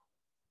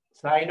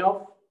 Sine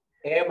of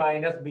A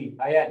minus B.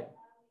 Ayan.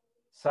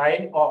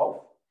 Sine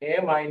of A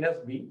minus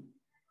B.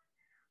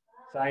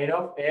 Sine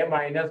of A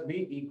minus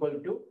B equal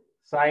to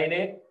sine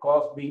A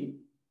cos B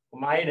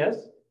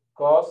minus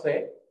cos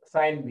A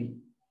sine B.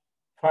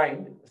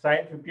 Find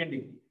sine 15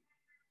 degree.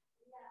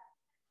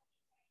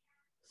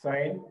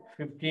 Sine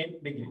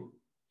 15 degree.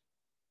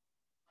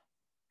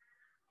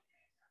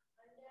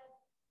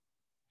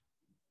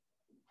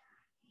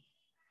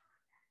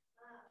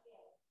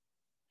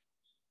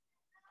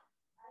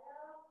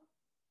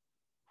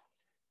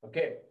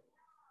 Okay.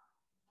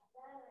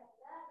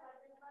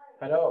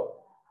 Hello.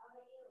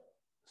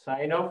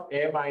 Sine of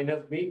A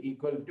minus B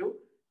equal to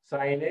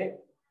sine A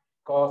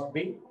cos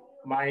B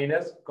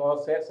minus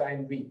cos A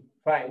sine B.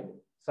 Find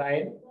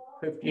sine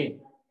 15.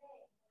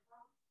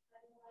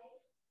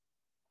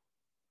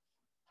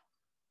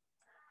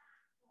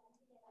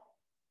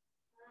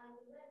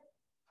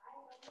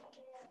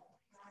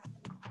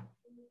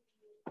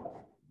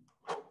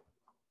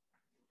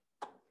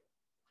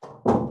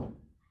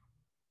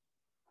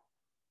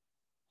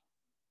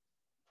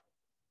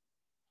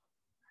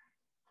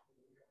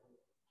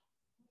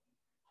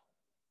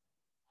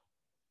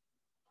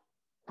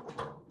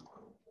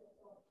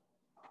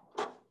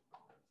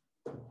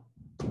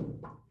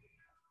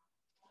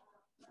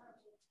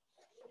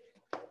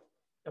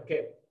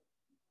 Okay.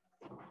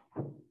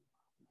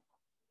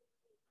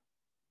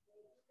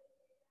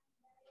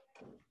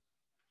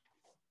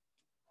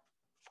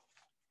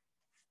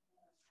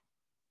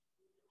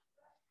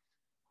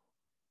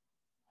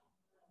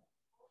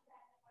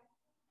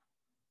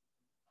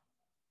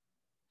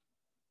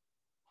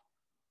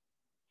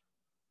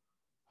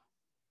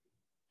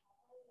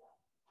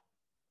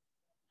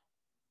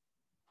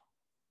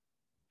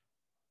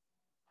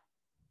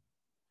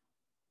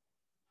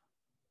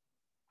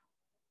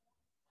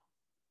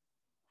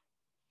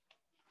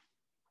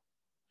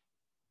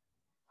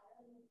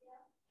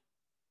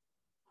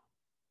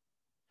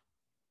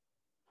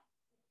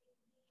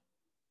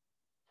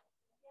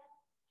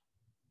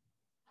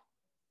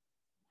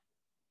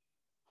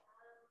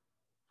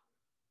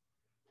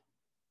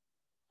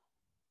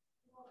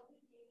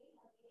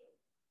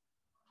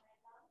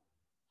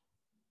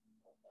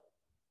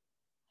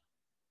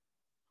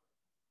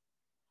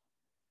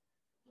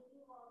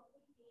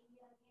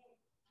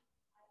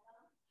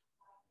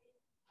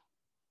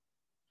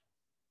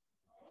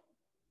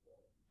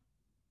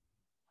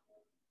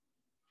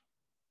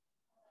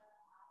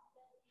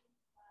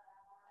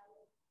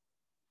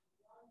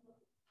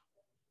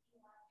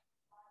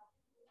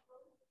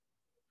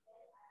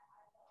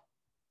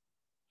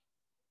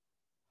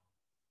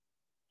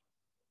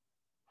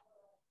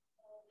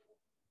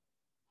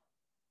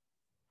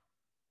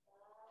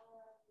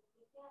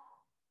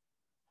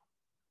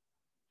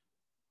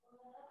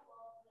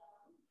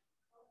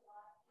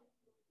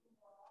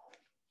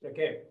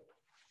 Okay.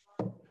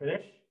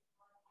 Finish.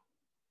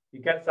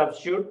 You can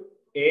substitute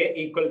A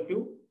equal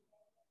to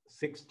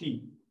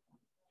 60,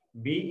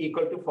 B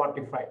equal to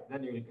 45.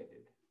 Then you will get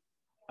it.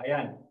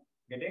 Ayan,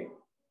 getting?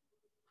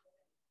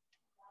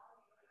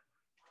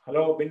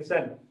 Hello,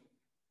 Vincent.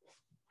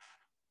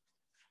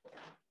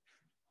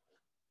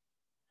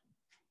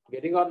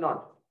 Getting or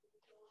not?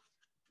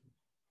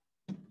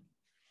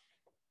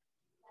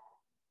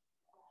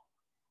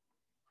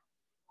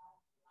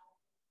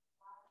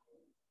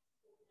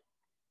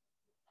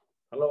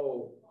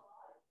 Hello.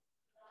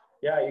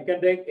 Yeah, you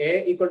can take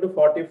A equal to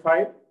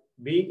 45,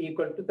 B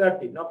equal to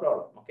 30. No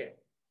problem. Okay.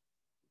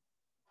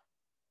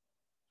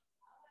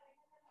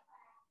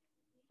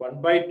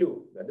 1 by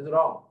 2. That is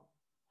wrong.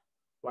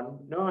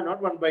 No,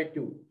 not 1 by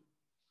 2.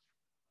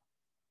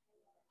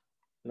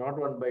 Not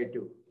 1 by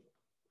 2.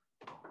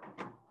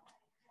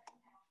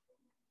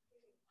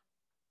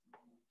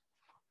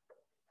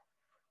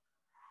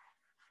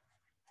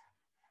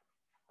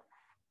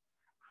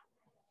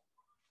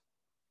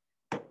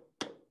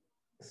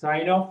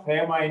 Sine of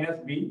A minus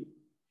B.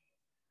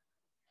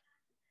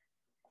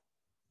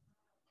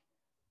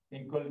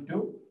 equal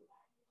to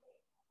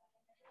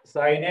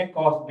sin A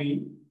cos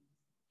B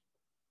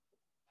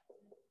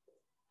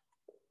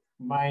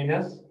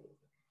minus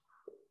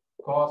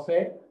cos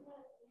A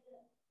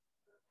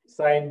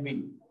sin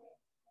B.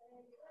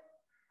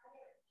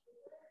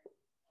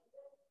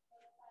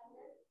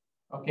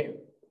 Okay.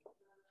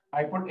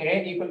 I put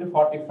A equal to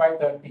 45,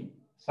 30.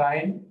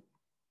 Sin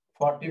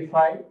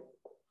 45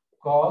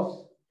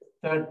 cos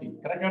 30.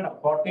 Correct or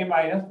not? 40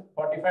 minus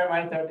 45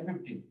 minus 30,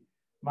 50.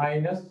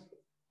 Minus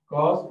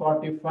cos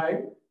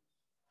 45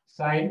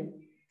 sin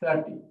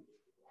 30.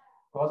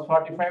 Cos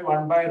 45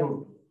 1 by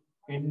root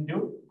 2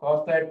 into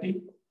cos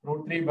 30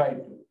 root 3 by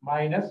 2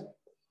 minus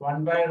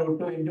 1 by root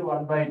 2 into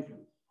 1 by 2.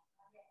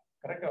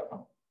 Correct or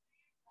not?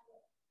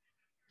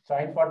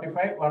 Sin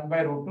 45 1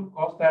 by root 2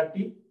 cos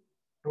 30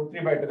 root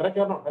 3 by 2. Correct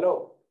or not?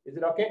 Hello? Is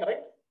it okay?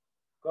 Correct?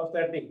 Cos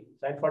 30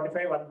 sin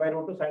 45 1 by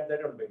root 2 sin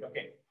 30 1 by 2.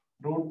 Okay.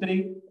 Root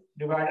 3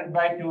 divided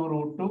by 2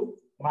 root 2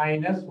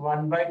 minus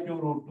 1 by 2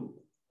 root 2.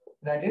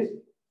 That is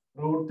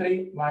root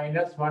 3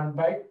 minus 1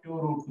 by 2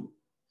 root 2.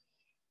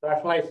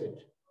 Rationalize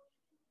it.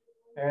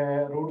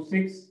 Root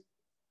 6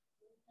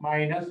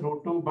 minus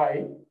root 2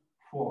 by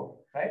 4.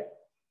 Right?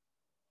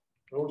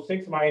 Root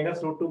 6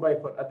 minus root 2 by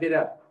 4.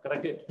 Adira,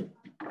 correct it.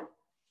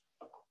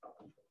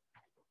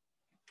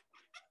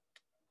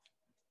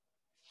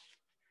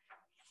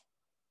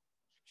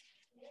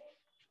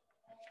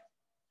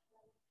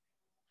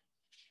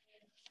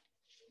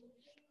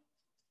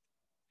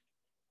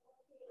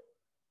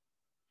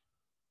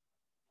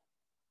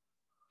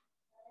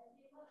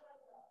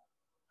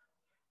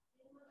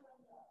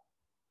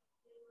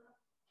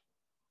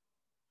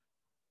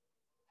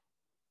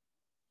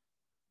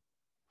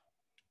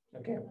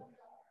 Okay.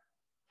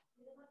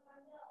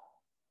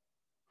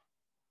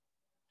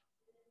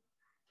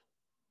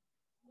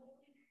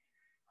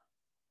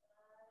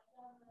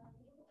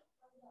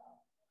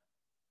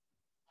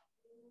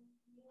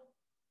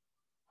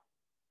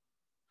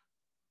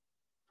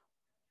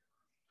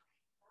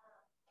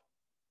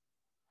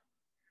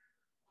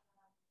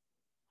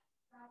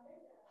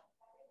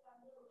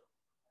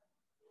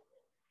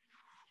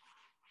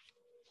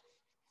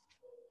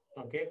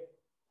 Okay.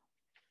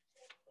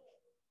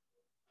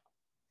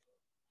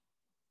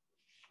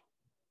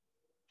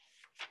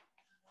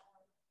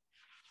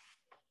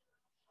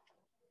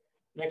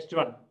 Next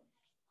one.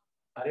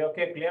 Are you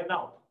okay? Clear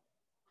now?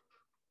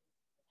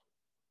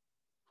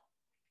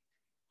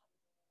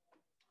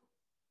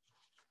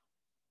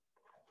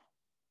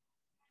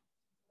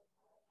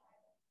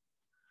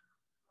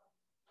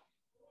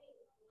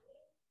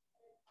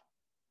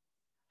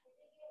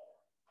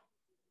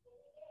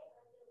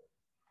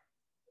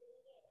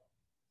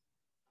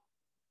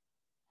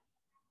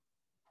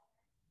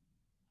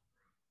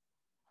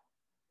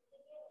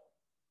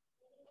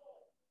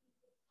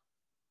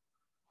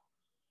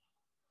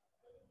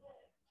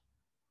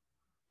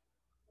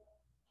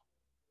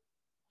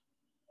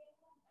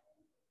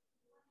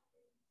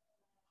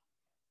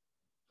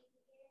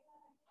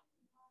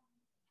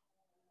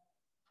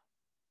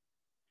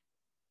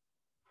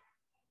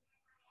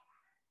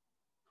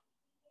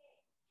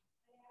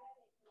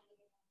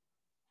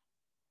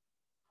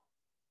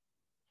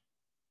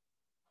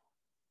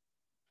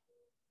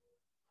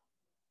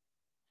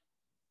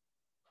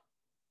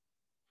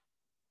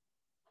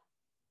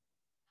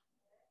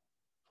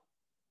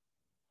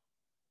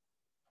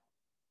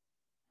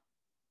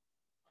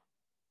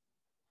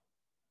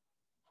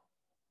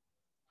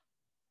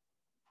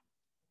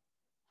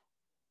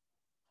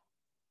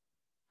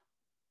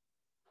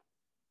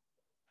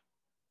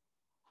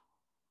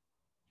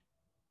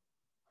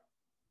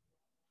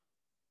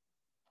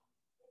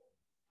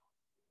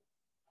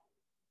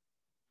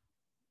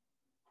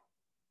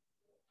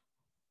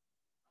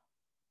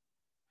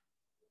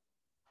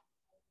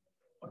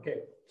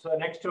 Okay, so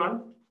next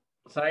one,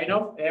 sine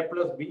of A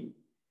plus B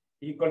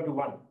equal to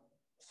 1.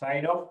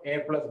 Sine of A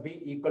plus B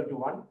equal to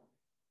 1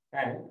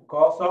 and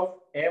cos of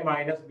A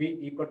minus B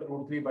equal to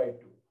root 3 by 2.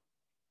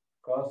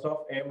 Cos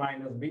of A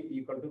minus B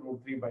equal to root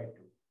 3 by 2.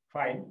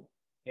 Find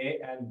A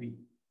and B.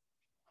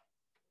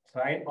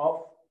 Sine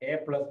of A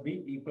plus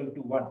B equal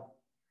to 1.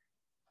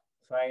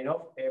 Sine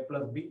of A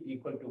plus B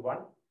equal to 1.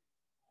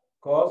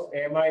 Cos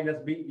A minus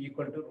B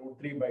equal to root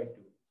 3 by 2.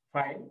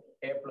 Find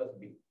A plus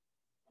B.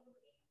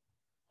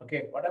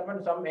 Okay, what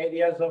happened? Some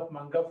areas of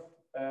Mangaf,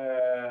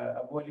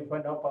 Abu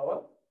Alifa no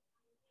power?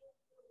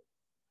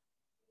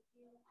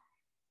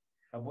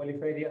 Abu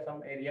Alifa area,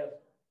 some areas.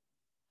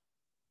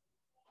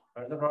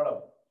 What's the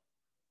problem?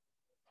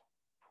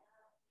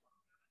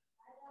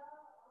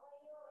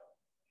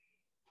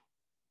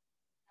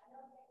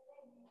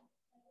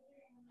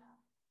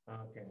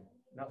 Okay,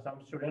 now some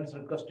students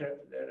requested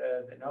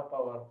no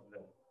power.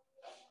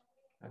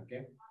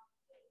 Okay.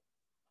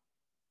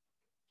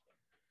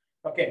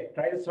 Okay,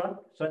 try this one.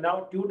 So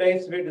now 2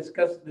 days we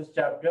discuss this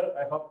chapter.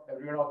 I hope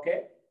everyone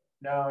okay.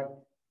 Now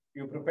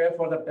you prepare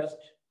for the test.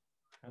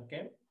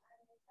 Okay.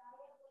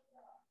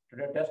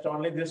 Today test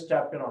only this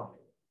chapter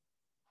only.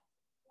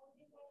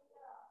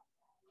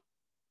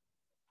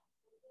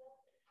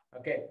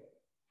 Okay.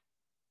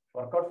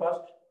 Work out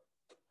first.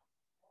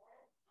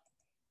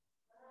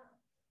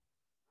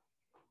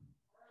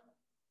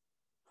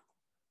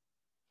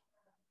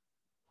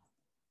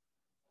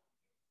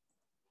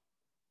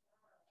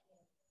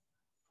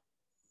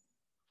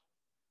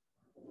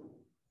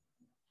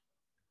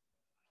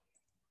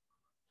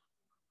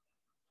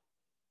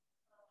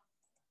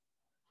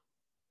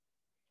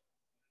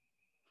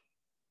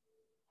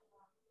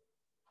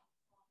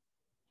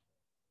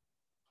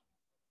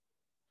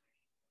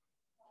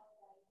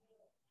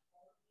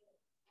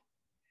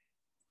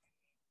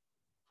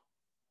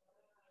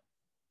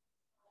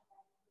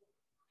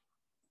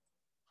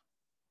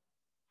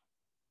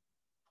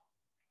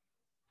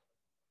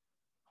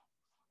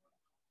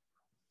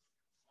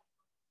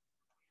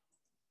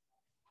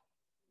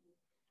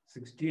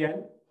 60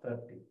 and 30.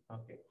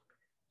 Okay.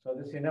 So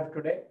this is enough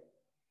today.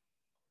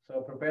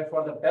 So prepare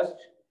for the test.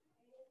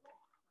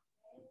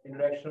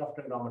 Introduction of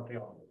trigonometry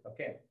only.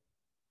 Okay.